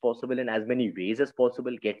much as possible in as many ways as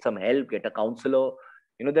possible. Get some help, get a counselor.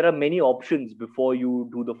 There are many options before you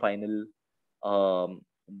do um,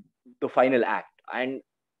 the final act. And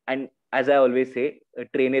as I always say,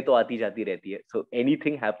 train to aati jati rehti hai. So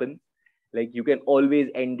anything happens, like you can always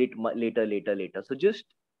end it later. So just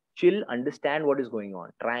chill, understand what is going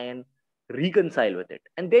on, try and reconcile with it,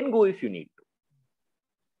 and then go if you need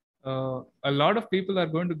to. A lot of people are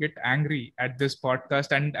going to get angry at this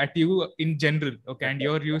podcast and at you in general. Okay, and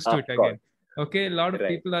you're used to Of it again. course. Okay, a lot of Right.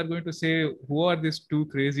 people are going to say, who are these two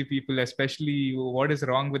crazy people? Especially, what is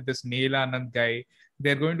wrong with this Nihil Anand guy?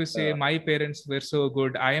 They're going to say, uh, my parents were so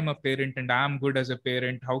good. I am a parent and I'm good as a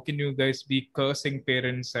parent. How can you guys be cursing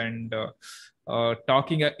parents and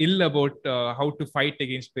talking ill about how to fight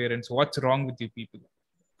against parents? What's wrong with you people?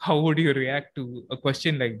 How would you react to a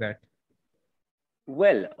question like that?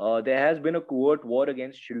 Well, there has been a covert war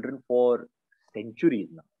against children for centuries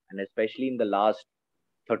now, and especially in the last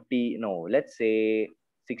 30, no, let's say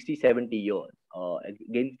 60, 70 years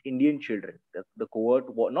against Indian children. The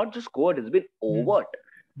covert war, not just covert, it's been Hmm. overt.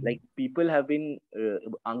 Like people have been,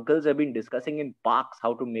 uncles have been discussing in parks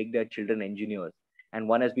how to make their children engineers. And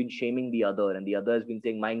one has been shaming the other, and the other has been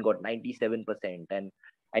saying, mine got 97%, and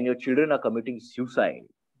your children are committing suicide.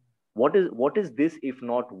 What is this if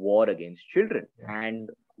not war against children? Yeah. And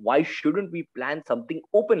why shouldn't we plan something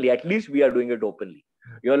openly? At least we are doing it openly.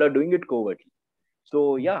 You all are doing it covertly.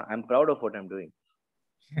 So yeah, I'm proud of what I'm doing.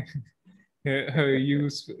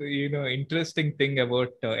 Interesting thing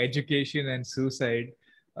about education and suicide.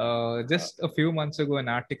 Just a few months ago, an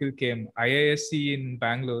article came. IISc in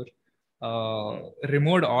Bangalore Hmm.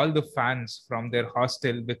 removed all the fans from their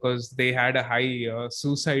hostel because they had a high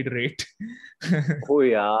suicide rate. Oh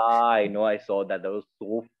yeah, I know. I saw that. That was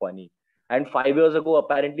so funny. And 5 years ago,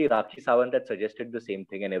 apparently Rakhi Sawant had suggested the same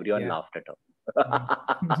thing, and everyone Yeah. laughed at Mm.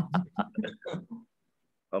 her.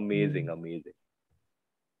 Amazing, Mm. amazing.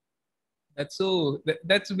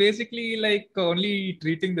 That's basically like only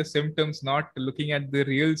treating the symptoms, not looking at the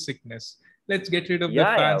real sickness. Let's get rid of the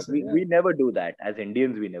Yeah, yeah. fans. Yeah. We never do that. As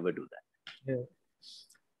Indians, we never do that. Yeah.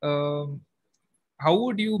 Um, how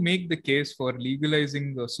would you make the case for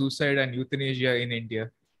legalizing suicide and euthanasia in India?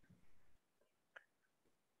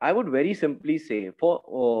 I would very simply say,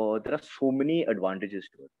 for there are so many advantages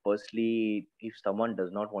to it. Firstly, if someone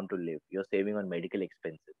does not want to live, you're saving on medical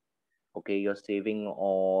expenses. Okay, you're saving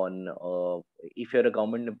on. If you're a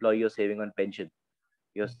government employee, you're saving on pension.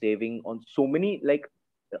 You're saving on so many like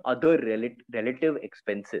other relative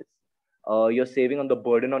expenses. You're saving on the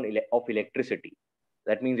burden of electricity.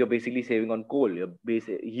 That means you're basically saving on coal.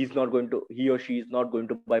 He or she is not going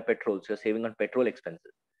to buy petrol. So you're saving on petrol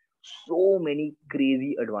expenses. So many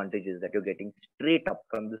crazy advantages that you're getting straight up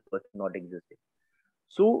from this person not existing.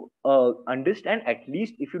 So understand, at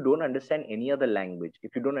least if you don't understand any other language,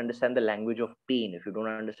 if you don't understand the language of pain, if you don't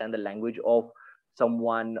understand the language of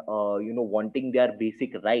someone wanting their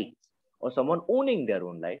basic rights, or someone owning their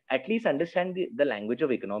own life, at least understand the language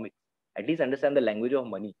of economics, at least understand the language of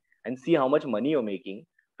money, and see how much money you're making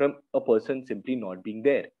from a person simply not being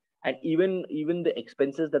there. And even the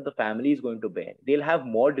expenses that the family is going to bear, they'll have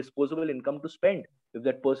more disposable income to spend if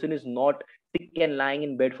that person is not sick and lying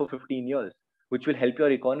in bed for 15 years, which will help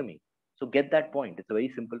your economy. So get that point. It's a very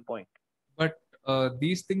simple point. But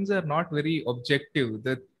these things are not very objective.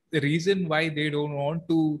 The reason why they don't want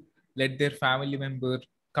to let their family member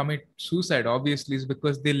commit suicide, obviously, is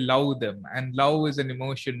because they love them, and love is an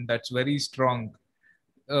emotion that's very strong.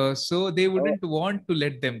 So they Uh, wouldn't want to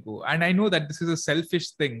let them go. And I know that this is a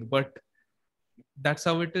selfish thing, but that's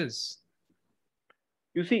how it is.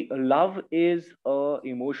 you see, love is a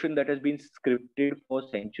emotion that has been scripted for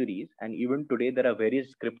centuries, and even today there are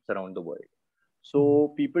various scripts around the world. Mhm.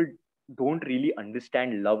 So people don't really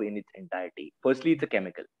understand love in its entirety. Firstly, it's a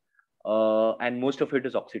chemical, and most of it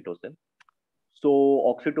is oxytocin. So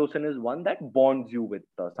oxytocin is one that bonds you with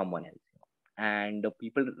someone else, and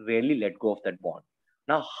people rarely let go of that bond.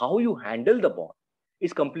 Now, how you handle the bond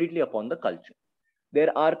is completely upon the culture.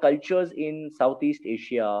 There are cultures in Southeast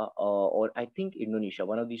Asia, or I think Indonesia,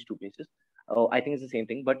 one of these two places. I think it's the same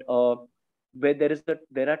thing, but where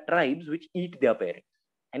there are tribes which eat their parents,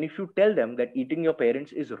 and if you tell them that eating your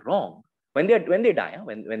parents is wrong when they die,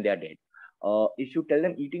 when they are dead, if you tell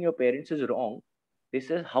them eating your parents is wrong, they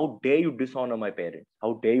say, "How dare you dishonor my parents?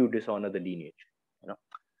 How dare you dishonor the lineage?" You know,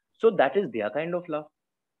 so that is their kind of love.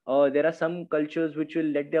 There are some cultures which will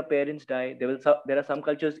let their parents die. There are some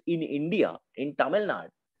cultures in India, in Tamil Nadu,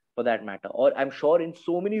 for that matter, or I'm sure in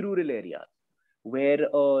so many rural areas where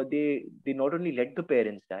they not only let the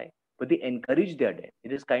parents die, but they encourage their death.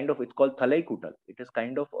 It's called thalai kutal. It is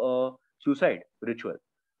kind of a suicide ritual.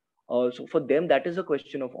 So for them, that is a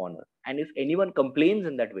question of honor. And if anyone complains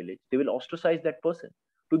in that village, they will ostracize that person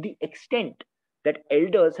to the extent that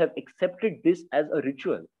elders have accepted this as a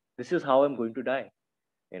ritual. This is how I'm going to die,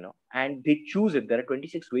 and they choose it. There are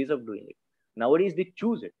 26 ways of doing it. Nowadays, they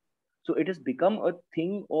choose it. So it has become a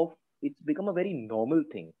thing of, it's become a very normal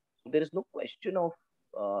thing. So there is no question of,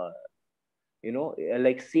 uh,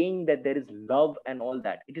 like saying that there is love and all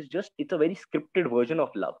that. It's a very scripted version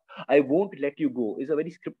of love. I won't let you go is a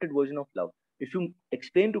very scripted version of love. If you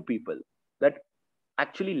explain to people that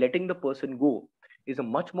actually letting the person go is a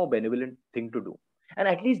much more benevolent thing to do, and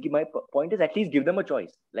at least my point is, at least give them a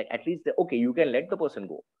choice. Like, at least okay, you can let the person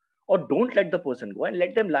go, or don't let the person go and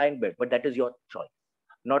let them lie in bed, but that is your choice,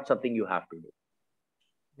 not something you have to do.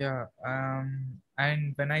 Yeah.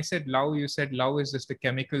 And when I said love, you said love is just a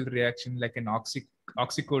chemical reaction like an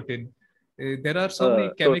oxycodone. There are so many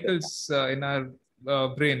Totally. chemicals in our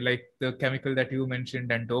brain, like the chemical that you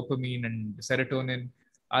mentioned, and dopamine and serotonin.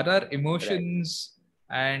 Are our Right. emotions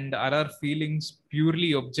and are our feelings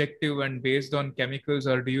purely objective and based on chemicals,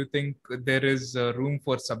 or do you think there is room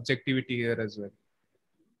for subjectivity here as well?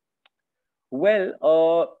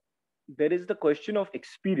 Well, there is the question of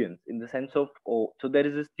experience in the sense of, oh, so there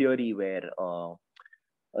is this theory where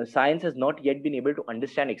science has not yet been able to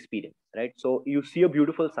understand experience, right? So you see a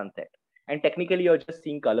beautiful sunset, and technically you're just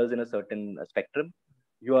seeing colors in a certain spectrum.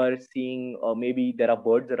 You are seeing, maybe there are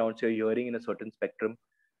birds around, so you're hearing in a certain spectrum,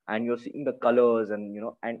 and you're seeing the colors, and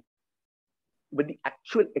but the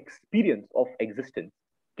actual experience of existence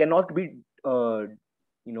cannot be,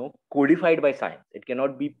 codified by science. It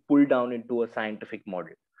cannot be pulled down into a scientific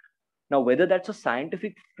model. Now, whether that's a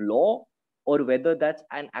scientific flaw or whether that's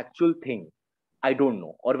an actual thing, I don't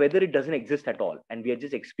know. Or whether it doesn't exist at all and we are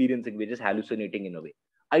just experiencing, we're just hallucinating in a way.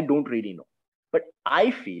 I don't really know. But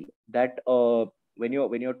I feel that when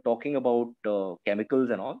you're talking about chemicals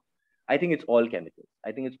and all, I think it's all chemicals.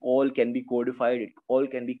 I think it's all can be codified. It all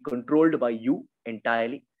can be controlled by you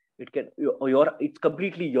entirely. It's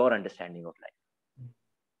completely your understanding of life.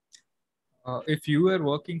 If you were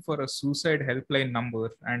working for a suicide helpline number,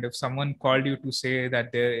 and if someone called you to say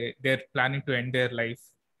that they're planning to end their life,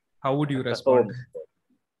 how would you Oh, respond?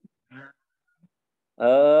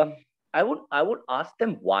 Uh, I would ask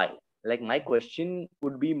them why. Like my question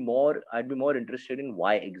would be more. I'd be more interested in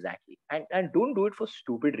why exactly, and don't do it for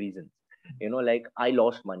stupid reasons. Like I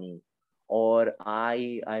lost money, or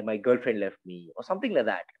I my girlfriend left me, or something like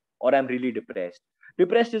that, or I'm really depressed.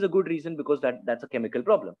 Depressed is a good reason because that's a chemical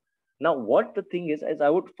problem. Now, what the thing is I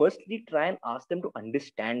would firstly try and ask them to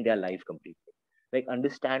understand their life completely, like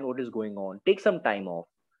understand what is going on, take some time off,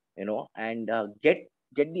 and get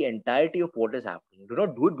the entirety of what is happening. Do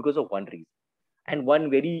not do it because of one reason and one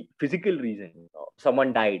very physical reason.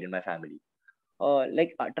 Someone died in my family.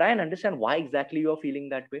 Try and understand why exactly you're feeling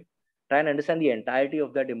that way. Try and understand the entirety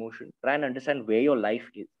of that emotion. Try and understand where your life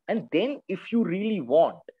is. And then, if you really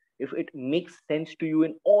want, if it makes sense to you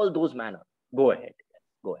in all those manners, go ahead.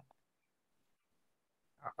 Go ahead.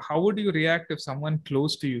 How would you react if someone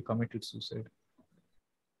close to you committed suicide?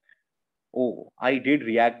 Oh, I did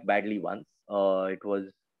react badly once. It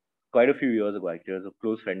was quite a few years ago, actually. It was a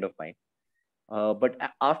close friend of mine. But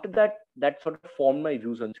after that, that sort of formed my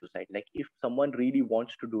views on suicide. Like, if someone really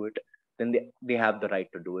wants to do it, then they have the right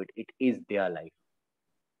to do it. It is their life.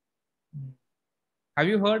 Have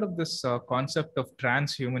you heard of this concept of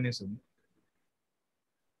transhumanism?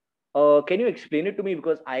 Can you explain it to me?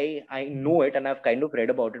 Because I know it and I've kind of read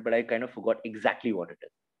about it, but I kind of forgot exactly what it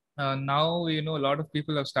is. Now, a lot of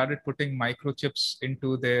people have started putting microchips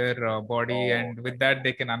into their body, Oh, and with that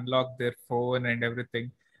they can unlock their phone and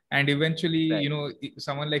everything. And eventually, right.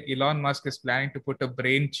 someone like Elon Musk is planning to put a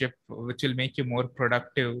brain chip which will make you more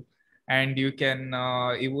productive, and you can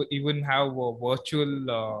even have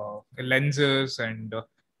virtual lenses, and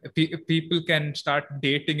people can start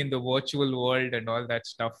dating in the virtual world and all that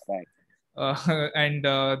stuff. Right. And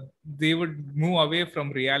they would move away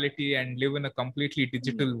from reality and live in a completely Hmm.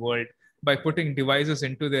 digital world by putting devices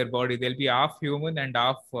into their body. They'll be half human and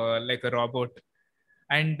half like a robot.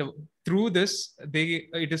 And through this,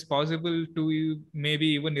 it is possible to maybe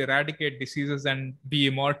even eradicate diseases and be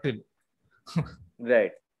immortal.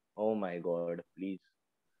 Right. Oh my God, please.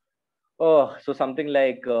 Oh, so something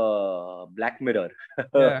like Black Mirror.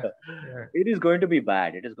 Yeah, yeah. It is going to be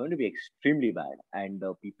bad. It is going to be extremely bad, and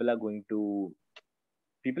people are going to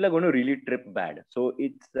really trip bad. So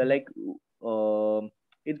it's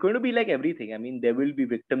going to be like everything. I mean, there will be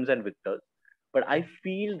victims and victors, but I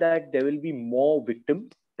feel that there will be more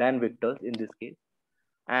victims than victors in this case,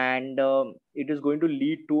 and it is going to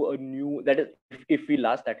lead to a new, that is, if we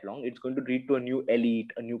last that long, it's going to lead to a new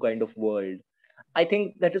elite, a new kind of world. I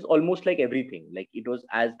think that is almost like everything. Like it was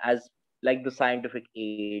as like the scientific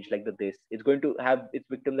age, like the this. It's going to have its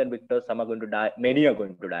victims and victors. Some are going to die. Many are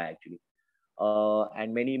going to die actually,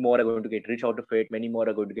 and many more are going to get rich out of it. Many more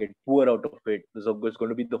are going to get poor out of it. So it's going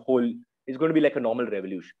to be the whole. It's going to be like a normal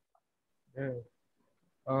revolution. Yeah.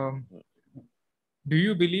 Um, do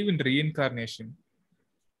you believe in reincarnation?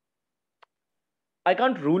 I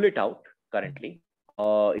can't rule it out currently.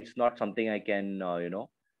 It's not something I can,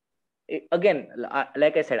 again,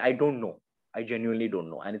 like I said, I don't know. I genuinely don't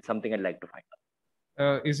know, and it's something I'd like to find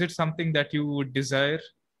out. Is it something that you would desire?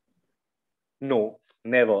 No,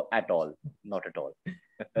 never at all, not at all.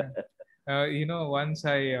 Once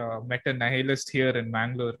I met a nihilist here in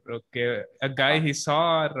Mangalore. Okay, a guy, he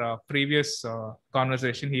saw our previous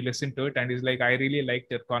conversation. He listened to it and he's like, "I really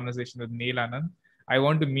liked your conversation with Nihil Anand. I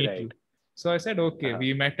want to meet Right. you." So I said, okay.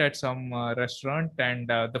 We met at some restaurant, and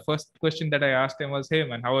the first question that I asked him was, "Hey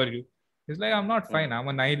man, how are you?" He's like, "I'm not fine. I'm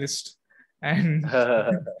a nihilist." And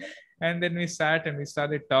and then we sat and we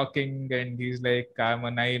started talking, and he's like, "I'm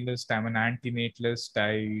a nihilist. I'm an anti-natalist.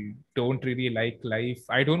 I don't really like life.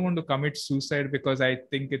 I don't want to commit suicide because I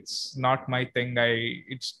think it's not my thing.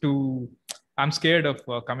 It's too. I'm scared of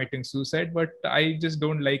committing suicide, but I just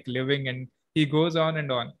don't like living." And he goes on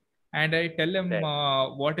and on. And I tell him,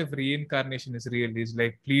 what if reincarnation is real? He's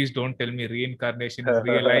like, please don't tell me reincarnation is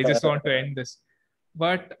real. I just want to end this.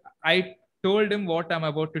 But I told him what I'm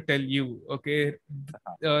about to tell you. Okay,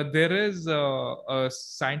 there is a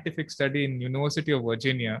scientific study in University of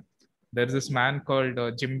Virginia. There's this man called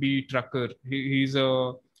Jimby Trucker. He's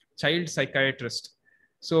a child psychiatrist.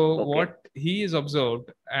 So what he is observed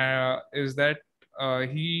is that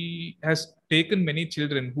he has taken many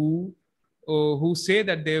children who say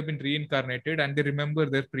that they have been reincarnated and they remember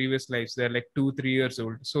their previous lives. They're like 2 3 years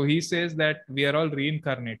old. So he says that we are all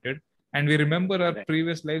reincarnated and we remember our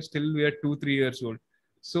previous lives till we are 2 3 years old.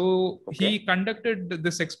 So he conducted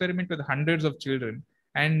this experiment with hundreds of children,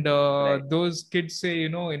 and those kids say,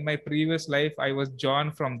 in my previous life I was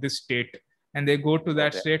John from this state, and they go to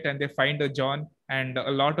that state and they find a John, and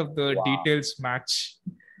a lot of the details match.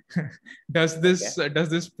 Does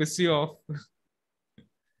this piss you off?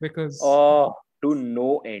 Because to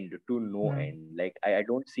no end, like I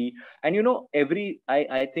don't see. And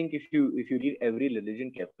I think if you read every religion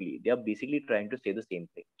carefully, they are basically trying to say the same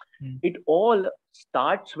thing. It all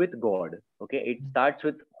starts with God. Okay, it starts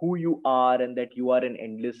with who you are and that you are an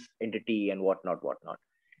endless entity and whatnot.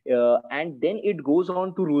 And then it goes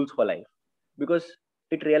on to rules for life, because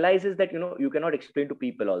it realizes that you cannot explain to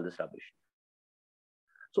people all this rubbish.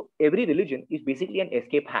 So every religion is basically an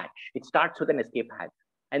escape hatch. It starts with an escape hatch,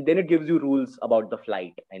 and then it gives you rules about the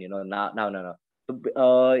flight. And no. So,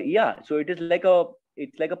 so it's like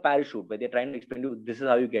a parachute where they're trying to explain to you, this is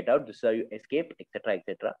how you get out, this is how you escape, etc.,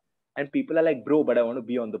 etc. And people are like, bro, but I want to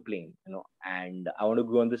be on the plane, and I want to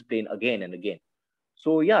go on this plane again and again.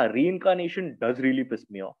 So yeah, reincarnation does really piss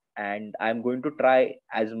me off, and I'm going to try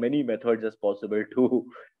as many methods as possible to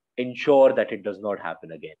ensure that it does not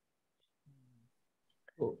happen again.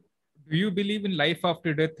 Do you believe in life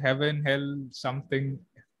after death, heaven, hell, something?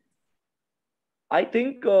 I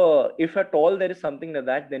think if at all there is something like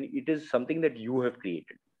that, then it is something that you have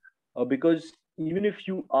created. Because even if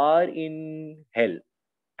you are in hell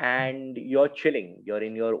and you're chilling, you're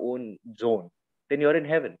in your own zone, then you're in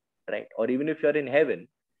heaven, right? Or even if you're in heaven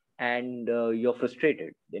and you're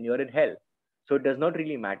frustrated, then you're in hell. So it does not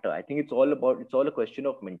really matter. I think it's all a question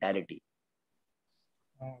of mentality.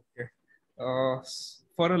 Okay.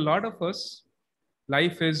 For a lot of us,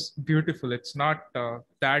 life is beautiful. It's not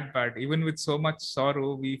that bad. Even with so much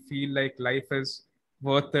sorrow, we feel like life is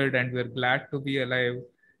worth it and we're glad to be alive.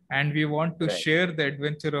 And we want to share the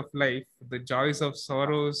adventure of life, the joys of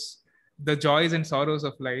sorrows, the joys and sorrows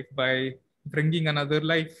of life by bringing another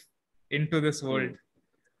life into this world.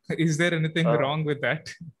 Is there anything wrong with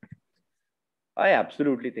that? I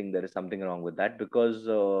absolutely think there is something wrong with that, because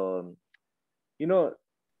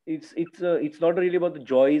it's not really about the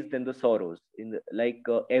joys than the sorrows.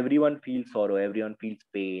 Everyone feels sorrow, everyone feels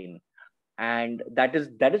pain, and that is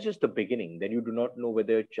just the beginning. Then you do not know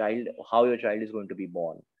how your child is going to be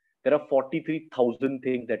born. There are 43,000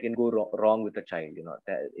 things that can go wrong with a child.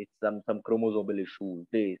 It's some chromosomal issues,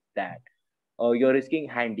 this, that. You're risking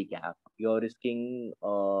handicap, you're risking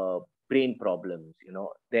brain problems.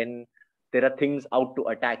 Then there are things out to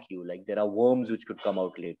attack you, like there are worms which could come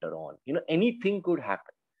out later on. Anything could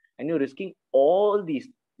happen, and you're risking all these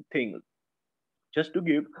things just to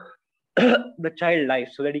give the child life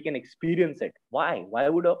so that he can experience it. Why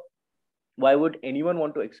would anyone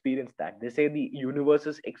want to experience that? They say the universe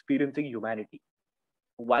is experiencing humanity.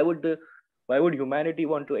 Why would humanity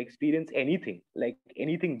want to experience anything, like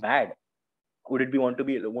anything bad? Would it want to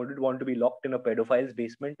be locked in a pedophile's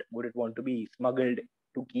basement? Would it want to be smuggled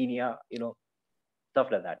to Kenya?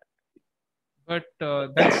 Stuff like that. But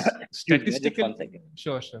that's statistical.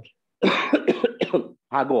 Sure.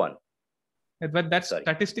 Go on. But that's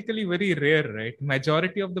statistically very rare, right?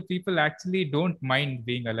 Majority of the people actually don't mind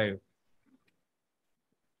being alive.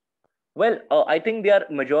 Well, I think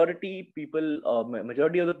majority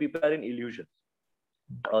of the people are in illusions.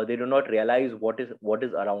 They do not realize what is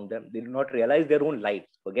around them. They do not realize their own lives.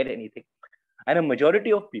 Forget anything. And a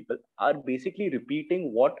majority of people are basically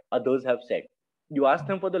repeating what others have said. You ask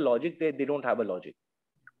them for the logic, they don't have a logic.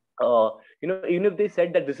 Even if they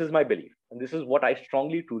said that this is my belief and this is what I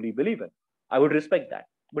strongly truly believe in, I would respect that.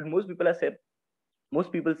 But most people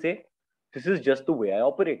say this is just the way I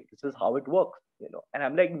operate. This is how it works, And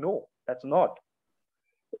I'm like, no, that's not.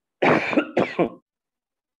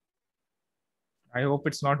 I hope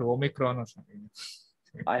it's not Omicron or something.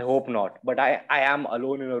 I hope not. But I am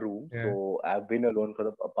alone in a room. Yeah. So I've been alone for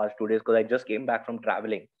the past 2 days because I just came back from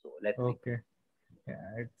traveling. So let's see.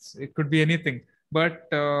 Yeah, it could be anything. But,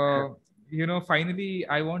 finally,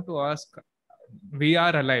 I want to ask, we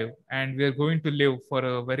are alive and we're going to live for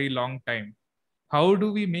a very long time. How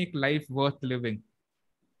do we make life worth living?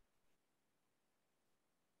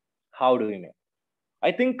 How do we make?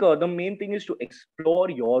 I think the main thing is to explore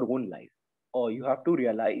your own life. Or you have to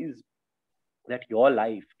realize that your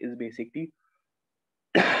life is basically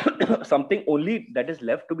something only that is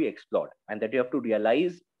left to be explored, and that you have to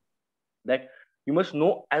realize that you must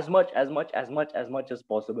know as much as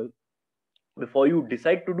possible before you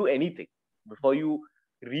decide to do anything, before you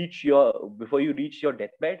reach your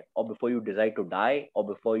deathbed, or before you decide to die, or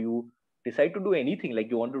before you decide to do anything, like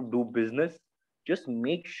you want to do business. Just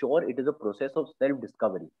make sure it is a process of self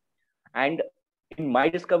discovery. And in my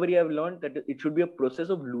discovery, I've learned that it should be a process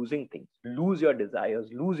of losing things. Lose your desires,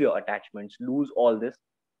 lose your attachments, lose all this,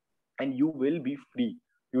 and you will be free.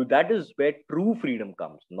 That is where true freedom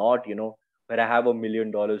comes, not where I have $1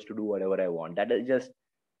 million to do whatever I want. That is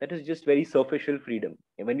just very superficial freedom.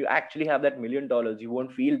 And when you actually have that $1 million, you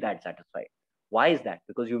won't feel that satisfied. Why is that?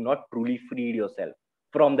 Because you've not truly freed yourself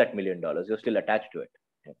from that $1 million. You're still attached to it.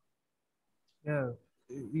 Yeah.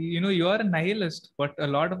 You are a nihilist, but a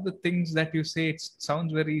lot of the things that you say, it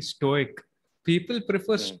sounds very stoic. People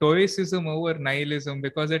prefer stoicism over nihilism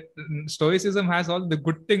because stoicism has all the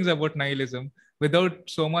good things about nihilism without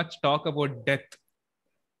so much talk about death.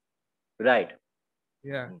 Right.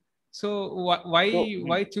 Yeah. So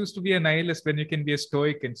why choose to be a nihilist when you can be a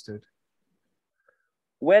stoic instead?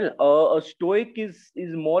 Well, a stoic is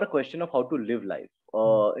more a question of how to live life.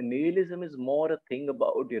 Nihilism is more a thing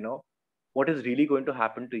about what is really going to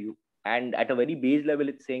happen to you. And at a very base level,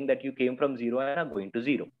 it's saying that you came from zero and are going to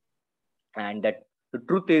zero, and that the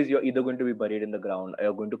truth is you're either going to be buried in the ground, or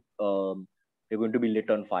you're going to be lit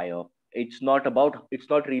on fire. It's not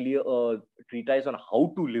really a treatise on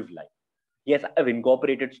how to live life. Yes, I've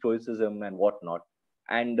incorporated stoicism and whatnot,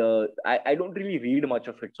 and I don't really read much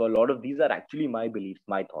of it. So a lot of these are actually my beliefs,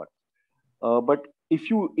 my thoughts. But if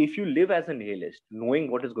you live as a nihilist, knowing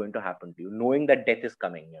what is going to happen to you, knowing that death is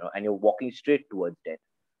coming, and you're walking straight towards death,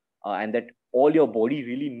 and that all your body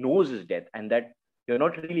really knows is death, and that you're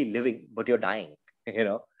not really living, but you're dying.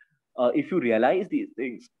 If you realize these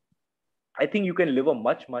things, I think you can live a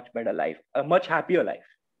much, much better life, a much happier life.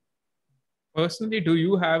 Personally, do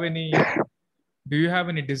you have any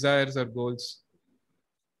desires or goals?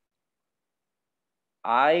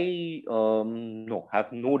 I no,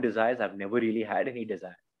 have no desires. I've never really had any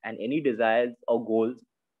desires, and any desires or goals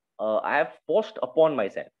I have forced upon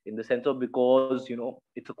myself, in the sense of, because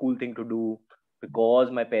it's a cool thing to do,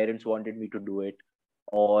 because my parents wanted me to do it,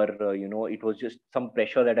 or it was just some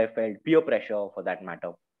pressure that I felt, peer pressure for that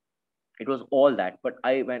matter. It was all that. But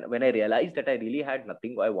when I realized that I really had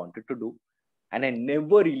nothing I wanted to do, and I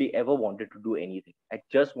never really ever wanted to do anything. I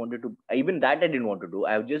just wanted to, even that I didn't want to do.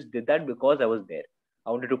 I just did that because I was there.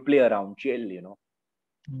 I wanted to play around, chill,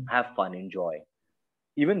 have fun, enjoy.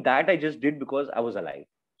 Even that I just did because I was alive.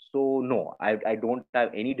 So no, I don't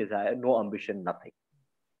have any desire, no ambition, nothing.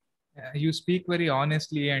 You speak very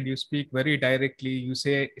honestly and you speak very directly. You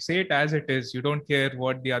say it as it is. You don't care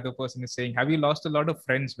what the other person is saying. Have you lost a lot of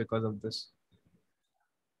friends because of this?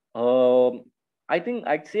 I think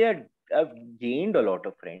I'd say I've gained a lot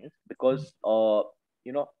of friends, because so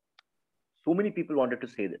many people wanted to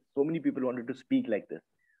say this, so many people wanted to speak like this,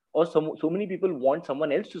 or so many people want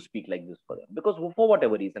someone else to speak like this for them, because for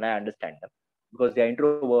whatever reason, I understand them, because they're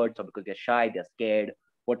introverts, or because they're shy, they're scared,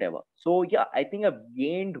 whatever. So yeah, I think I've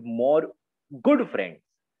gained more good friends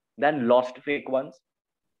than lost fake ones,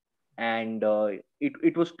 and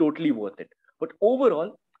it was totally worth it. But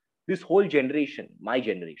overall, this whole generation, my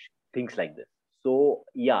generation, thinks like this. So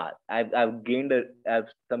yeah, I've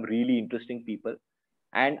some really interesting people,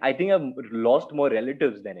 and I think I've lost more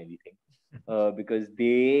relatives than anything, because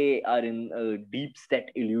they are in deep set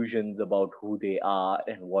illusions about who they are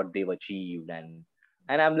and what they've achieved, and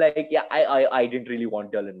I'm like, yeah, I didn't really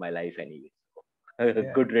want y'all in my life anyway.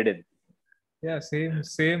 Yeah. Good riddance. Yeah,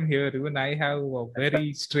 same here. Even I have a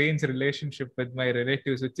very strange relationship with my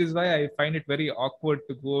relatives, which is why I find it very awkward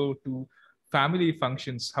to go to family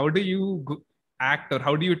functions. How do you act, or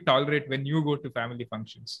how do you tolerate when you go to family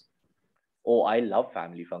functions? Oh, I love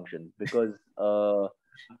family functions, because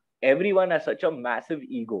everyone has such a massive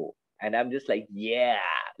ego, and I'm just like, yeah.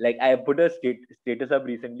 Like, I put a status up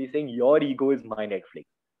recently saying, your ego is my Netflix.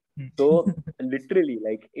 So literally,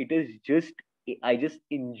 like, it is just, I just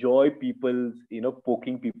enjoy people's,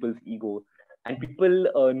 poking people's ego, and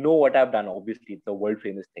people know what I've done. Obviously, it's a world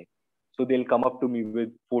famous thing. So they'll come up to me with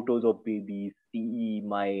photos of babies, see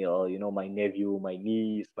my, my nephew, my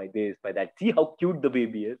niece, my this, my that. See how cute the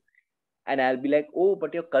baby is, and I'll be like, oh,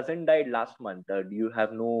 but your cousin died last month. Do you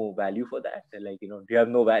have no value for that? They're like, do you have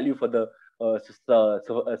no value for the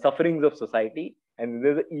sufferings of society? And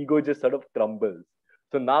then the ego just sort of crumbles.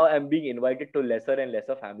 So now I'm being invited to lesser and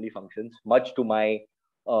lesser family functions, much to my,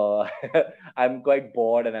 uh, I'm quite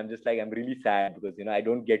bored, and I'm just like, I'm really sad because, I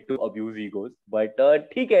don't get to abuse egos. But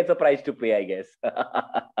theek hai, it's a price to pay, I guess.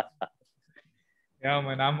 Yeah,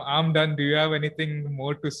 man, I'm done. Do you have anything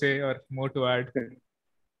more to say or more to add?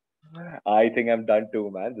 I think I'm done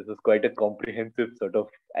too, man. This is quite a comprehensive sort of,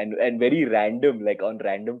 and very random, like on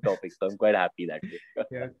random topics. So I'm quite happy that way.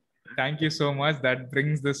 Yeah. Thank you so much. That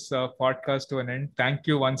brings this podcast to an end. Thank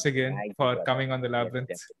you once again Thank you, for Pratham. coming on the Yes, Labyrinth.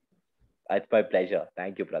 definitely. It's my pleasure.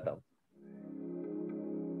 Thank you, Pratham.